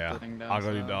ship Yeah, the thing down. I'll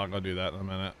go do that in a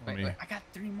minute. Let me. Wait, I got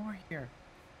 3 more here.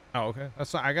 Oh, okay.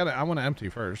 That's not, I want to empty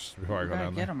first before I We go gotta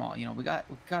down get there. them all. You know, we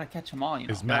gotta catch them all. You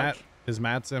know. Is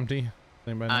Matt's empty?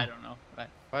 Anybody know? I don't know. But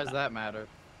Why does that matter?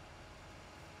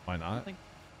 Why I not? think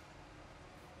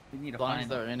we need to As long as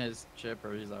find. they're in his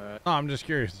chipper, he's alright. No, I'm just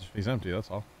curious if he's empty.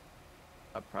 That's all.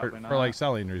 Probably not. For like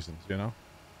selling reasons, you know.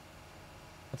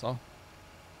 That's all.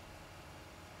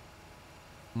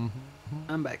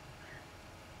 I'm back.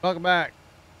 Welcome back.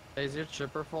 Hey, is your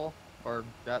chipper full? Or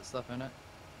got stuff in it?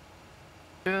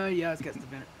 Yeah, it's got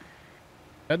stuff in it.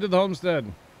 Head to the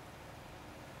homestead.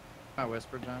 I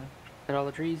whispered, Johnny. Got all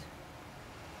the trees?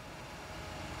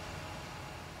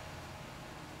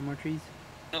 No more trees?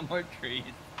 No more trees.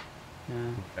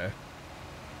 No. Okay.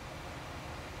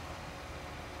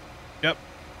 Yep.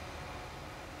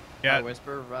 Yeah. Yeah.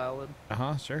 Whisper valid.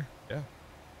 Sure. Yeah.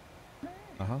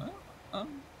 Oh,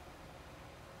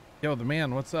 Yo, the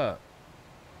man, what's up?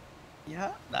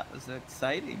 yeah, that was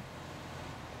exciting.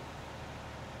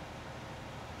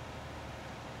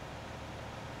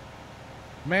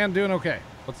 Man, doing okay.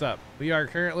 What's up? We are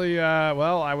currently,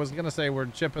 well, I was gonna say we're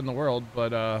chipping the world,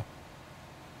 but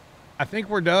I think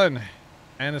we're done.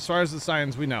 And as far as the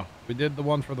signs, we know. We did the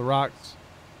one for the rocks,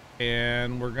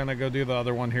 and we're gonna go do the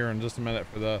other one here in just a minute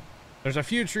for the... There's a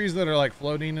few trees that are like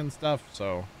floating and stuff,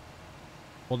 so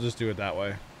we'll just do it that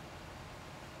way.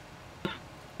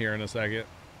 Here in a second.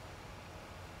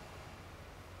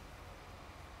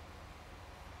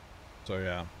 So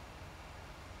yeah.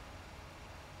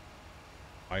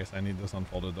 I guess I need this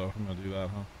unfolded though. I'm gonna do that,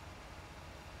 huh?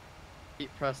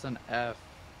 Keep pressing F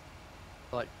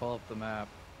to like pull up the map.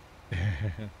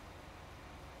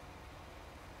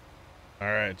 All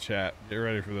right, chat. Get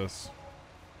ready for this.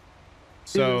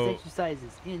 Do those So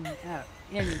exercises in and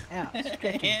out,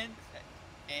 stretching.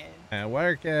 and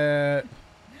work it.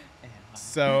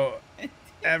 So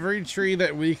every tree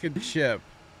that we could chip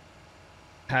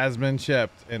has been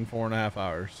chipped in 4.5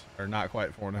 hours, or not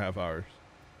quite 4.5 hours.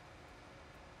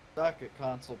 Suck it,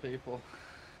 console people.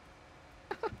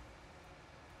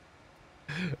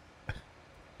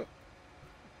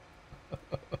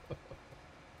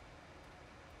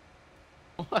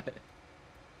 What?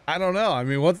 I don't know. I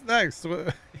mean, what's next?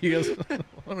 You guys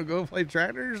want to go play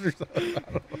tractors or something?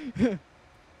 I don't know.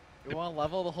 You want to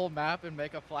level the whole map and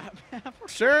make a flat map?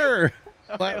 Sure.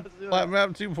 Okay, Flat, let's do flat that. map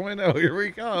 2.0. Here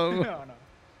we come. No.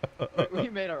 We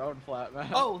made our own flat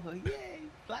map. Oh, yay!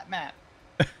 Flat map.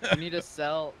 We need to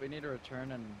sell. We need to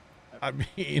return and. I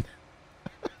mean,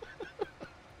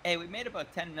 Hey, we made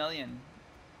about 10 million.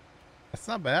 that's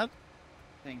not bad.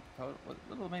 I think total. A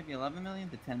little, maybe 11 million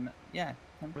to 10. Yeah,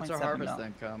 10.7 What's our harvest mil.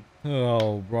 income?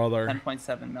 Oh, brother.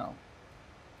 10.7 mil.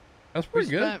 That's We pretty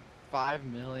good. spent 5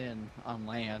 million on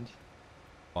land.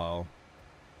 Wow.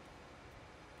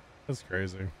 That's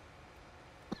crazy.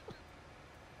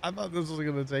 I thought this was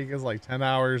going to take us like 10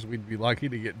 hours. We'd be lucky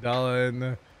to get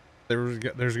done. There's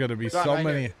going to be John, so right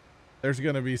many. here. There's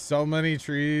going to be so many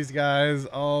trees, guys.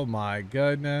 Oh my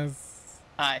goodness.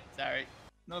 Hi, sorry.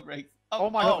 No brakes. Oh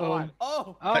my God.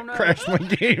 Oh! Oh That no! crashed my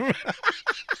game.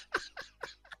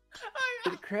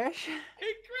 Did it crash?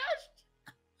 It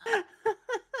crashed!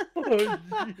 Oh,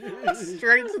 jeez.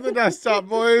 Straight to the desktop,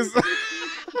 boys.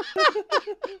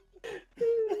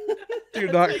 Do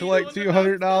That's not how you collect know when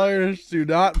the $200. Do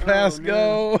not pass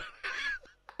no.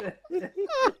 go.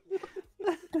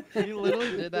 You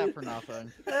literally did that for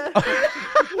nothing.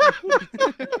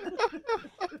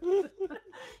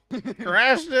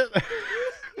 Crashed it.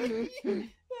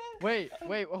 Wait,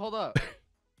 hold up.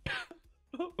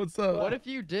 What's up? What if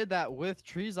you did that with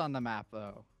trees on the map,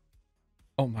 though?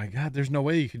 Oh my God, there's no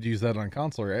way you could use that on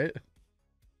console, right?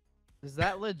 Does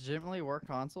that legitimately work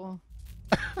console?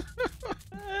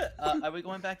 Are we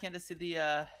going back in to see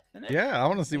the finish? Yeah, I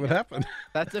want to see what happened.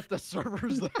 That's if the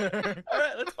server's there. All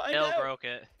right, let's find Bill out. broke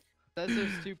it. Says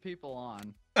there's 2 people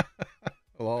on.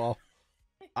 Well,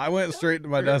 I went straight to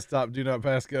my desktop. Do not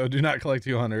pass go. Do not collect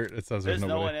 200. It says there's There's no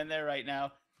nobody. one in there right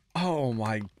now. Oh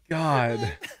my God.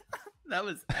 that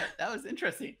was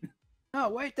interesting. Oh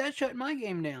wait, that shut my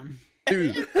game down.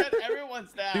 Dude,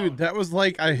 Everyone's down. dude, that was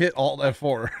like I hit Alt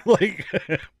F4. Like,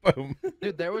 boom.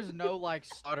 Dude, there was no like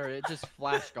stutter. It just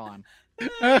flashed gone.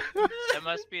 That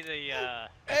must be the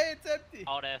Hey, it's empty.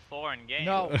 Alt F4 in game.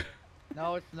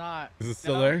 No, it's not. Is it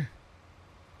still No. there?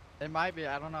 It might be.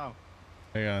 I don't know.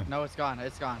 Hang on. No, it's gone.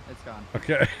 It's gone. It's gone.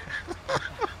 Okay.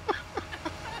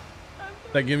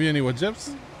 That give you any wood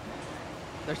chips?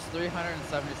 There's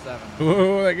 377.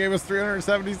 Ooh, that gave us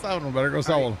 377. We better go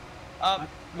sell them.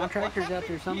 My tractor's out there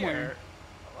happened somewhere. here?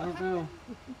 I don't know.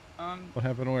 What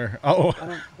happened where? Oh, I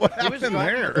don't. what It was happened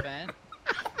driving there? with Ben.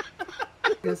 I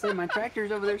was gonna say my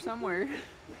tractor's over there somewhere.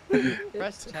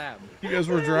 Press tab. You guys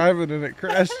were driving and it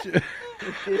crashed you.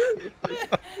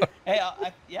 Hey,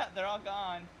 yeah, they're all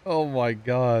gone. Oh my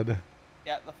God.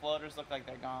 Yeah, the floaters look like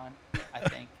they're gone. I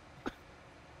think.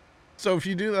 So if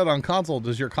you do that on console,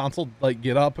 does your console like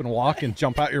get up and walk and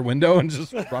jump out your window and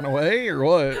just run away or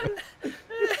what?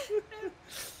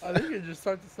 I think it just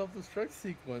starts a self-destruct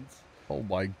sequence. Oh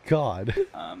my God.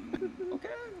 Okay,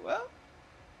 well.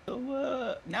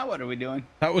 So, now what are we doing?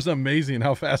 That was amazing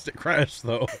how fast it crashed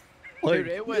though. Like, Dude,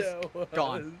 it was Yeah, it was.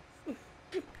 gone.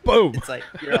 boom. It's like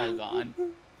you're all gone.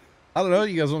 I don't know.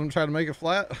 You guys want to try to make it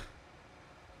flat?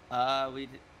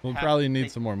 We'll have probably to need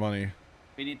take- some more money.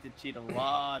 We need to cheat a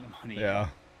lot of money. Yeah.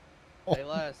 Hey,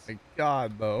 Les, My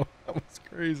God, though. That was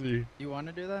crazy. you want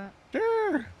to do that?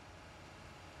 Sure.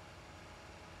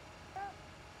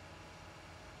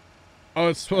 Oh,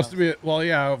 it's supposed to be. Well,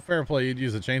 yeah, fair play. You'd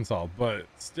use a chainsaw, but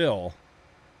still,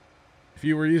 if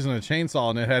you were using a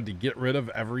chainsaw and it had to get rid of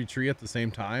every tree at the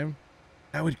same time,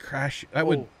 that would crash. That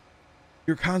would. Oh,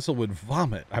 Your console would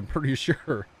vomit. I'm pretty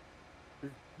sure.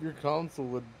 your console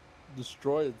would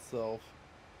destroy itself.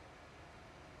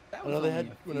 That I was know they only had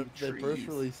a when few they first trees.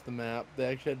 released the map, they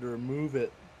actually had to remove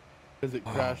it because it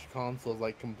Oh. crashed consoles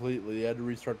like completely. They had to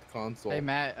restart the console. Hey,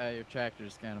 Matt, your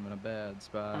tractor's kind of in a bad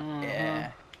spot.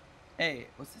 Yeah. Hey,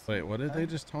 what's this? Wait, what did they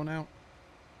just tone out?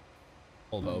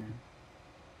 Hold up.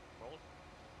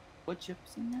 What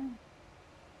chips in there?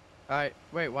 Alright,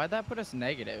 wait, why'd that put us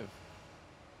negative?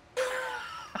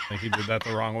 I think you did that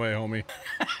the wrong way, homie.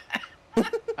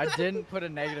 I didn't put a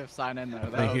negative sign in there.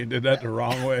 I think you did that the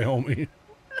wrong way, homie.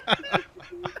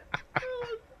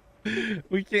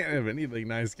 We can't have anything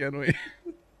nice, can we?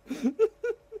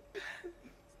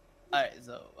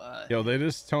 So, Yo, they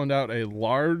just toned out a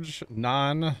large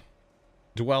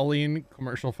non-dwelling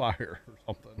commercial fire or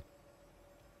something.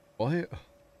 What?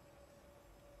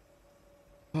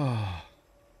 Oh,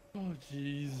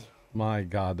 jeez. my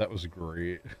God, that was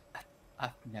great.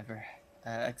 I've never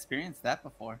experienced that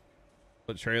before.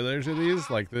 What trailers are these?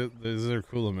 Like, these are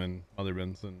Coolaman mother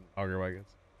bins and auger wagons.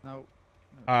 No.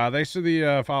 Thanks for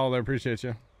the follow there. Appreciate you.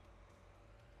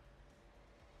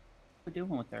 What are we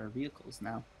doing with our vehicles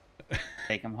now?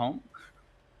 Take them home?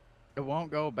 It won't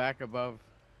go back above.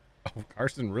 Oh,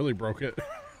 Carson really broke it.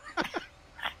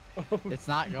 It's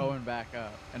not going back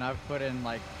up. And I've put in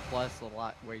like plus a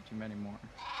lot, way too many more.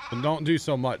 And don't do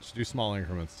so much. Do small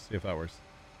increments. See if that works.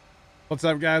 What's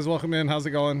up, guys? Welcome in. How's it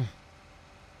going?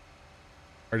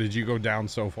 Or did you go down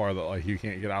so far that like you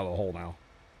can't get out of the hole now?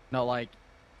 No, like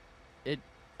it.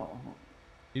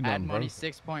 You Add done, bro. money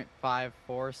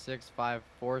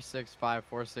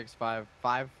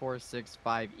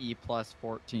 6.546546546555465 plus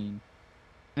 14,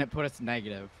 and it put us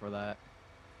negative for that.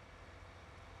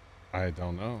 I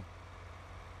don't know.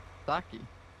 Saki.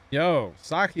 Yo,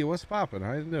 Saki, what's poppin'?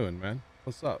 How you doing, man?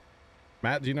 What's up?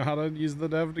 Matt, do you know how to use the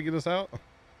dev to get us out?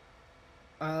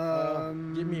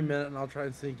 Give me a minute and I'll try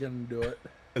and sink in and do it.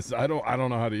 I don't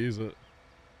know how to use it.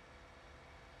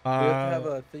 You have to have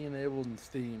a thing enabled in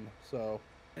Steam, so.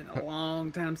 Been a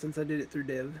long time since I did it through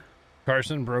Dev.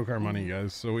 Carson broke our money,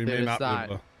 guys, so we may Dude, not be it's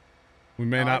able to. We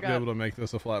may Oh, I not be got- able to make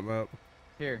this a flat map.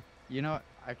 Here, you know what?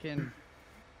 I can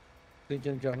Think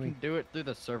incoming. do it through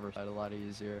the server side a lot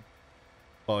easier.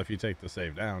 Well, if you take the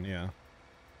save down, yeah.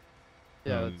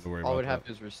 Yeah, don't need to worry all about we'd have that.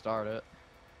 to do is restart it.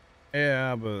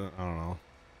 Yeah, but I don't know.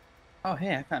 Oh,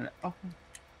 hey, I found it. Oh,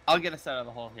 I'll get us out of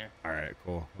the hole here. All right,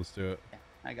 cool. Let's do it. Yeah,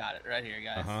 I got it right here,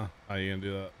 guys. Uh-huh. How you gonna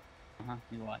do that?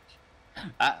 You watch.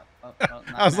 Not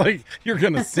I was now. like, you're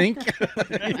gonna sink?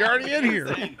 You're already in here.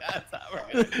 That's how we're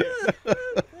gonna do it.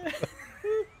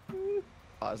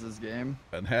 Pause this game.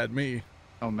 And had me.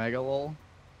 Omega lol.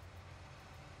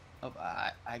 Oh,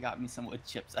 I got me some wood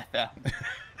chips I found.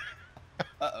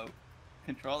 Uh-oh.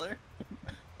 Controller?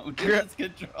 Oh, this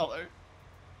controller.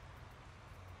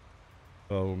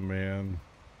 Oh man.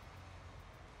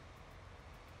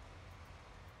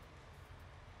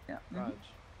 Yeah. Raj.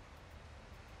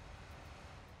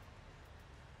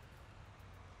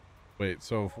 Wait,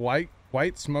 so if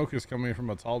white smoke is coming from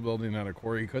a tall building at a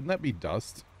quarry, couldn't that be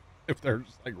dust? If they're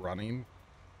just like running?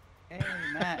 Hey,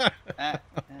 Matt.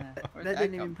 Where'd That didn't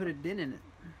come even put a dent in it.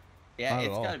 Yeah, Not at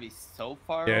it's all. gotta be so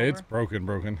far Yeah, over. it's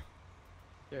broken.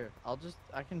 Here,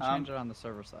 I can change it on the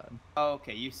server side. Oh,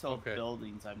 okay, you sold Okay.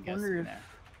 buildings, I'm Wonder guessing if- there.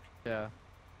 Yeah.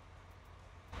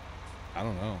 I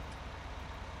don't know.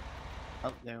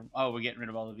 Oh, there. Oh, we're getting rid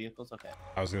of all the vehicles? Okay.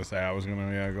 I was gonna say I was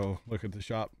gonna go look at the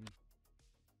shop,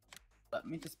 Let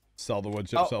me just... sell the wood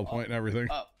chip, sell point and everything.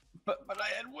 But I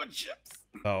had wood chips.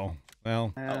 Oh,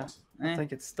 well, I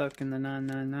think it's stuck in the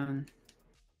 999.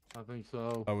 I think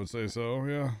so. I would say so,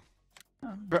 yeah.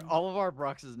 But all of our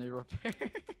boxes need repair.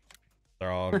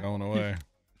 They're all going away.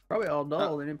 Probably all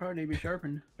dull, and it probably need to be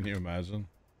sharpened. Can you imagine?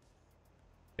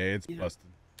 Yeah, it's Yeah. busted.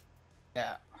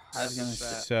 Yeah, I was gonna say.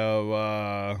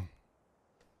 So,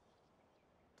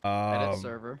 Edit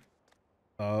server.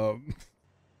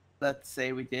 Let's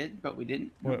say we did, but we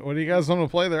didn't. what do you guys want to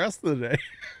play the rest of the day?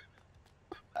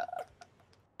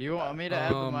 You want me to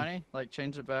add the money? Like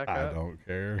change it back I up? don't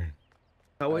care.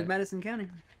 Always Right. Madison County.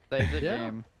 Save the Yeah.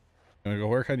 game. Gonna go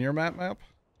work on your map,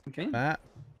 Okay. Matt?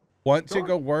 Want to Sure.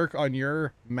 go work on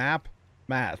your map,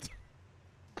 Matt?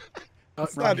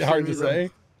 It's not Rob, hard to send me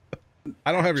say.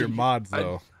 I don't have your Actually, mods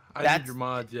though. I That's- need your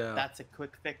mods, yeah. That's a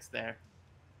quick fix there.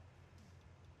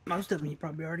 Most of them you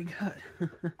probably already got.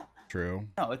 True.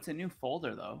 No, it's a new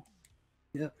folder though.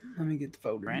 Yep. Let me get the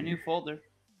folder. Brand here. new folder.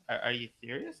 Are you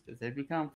serious? Because they become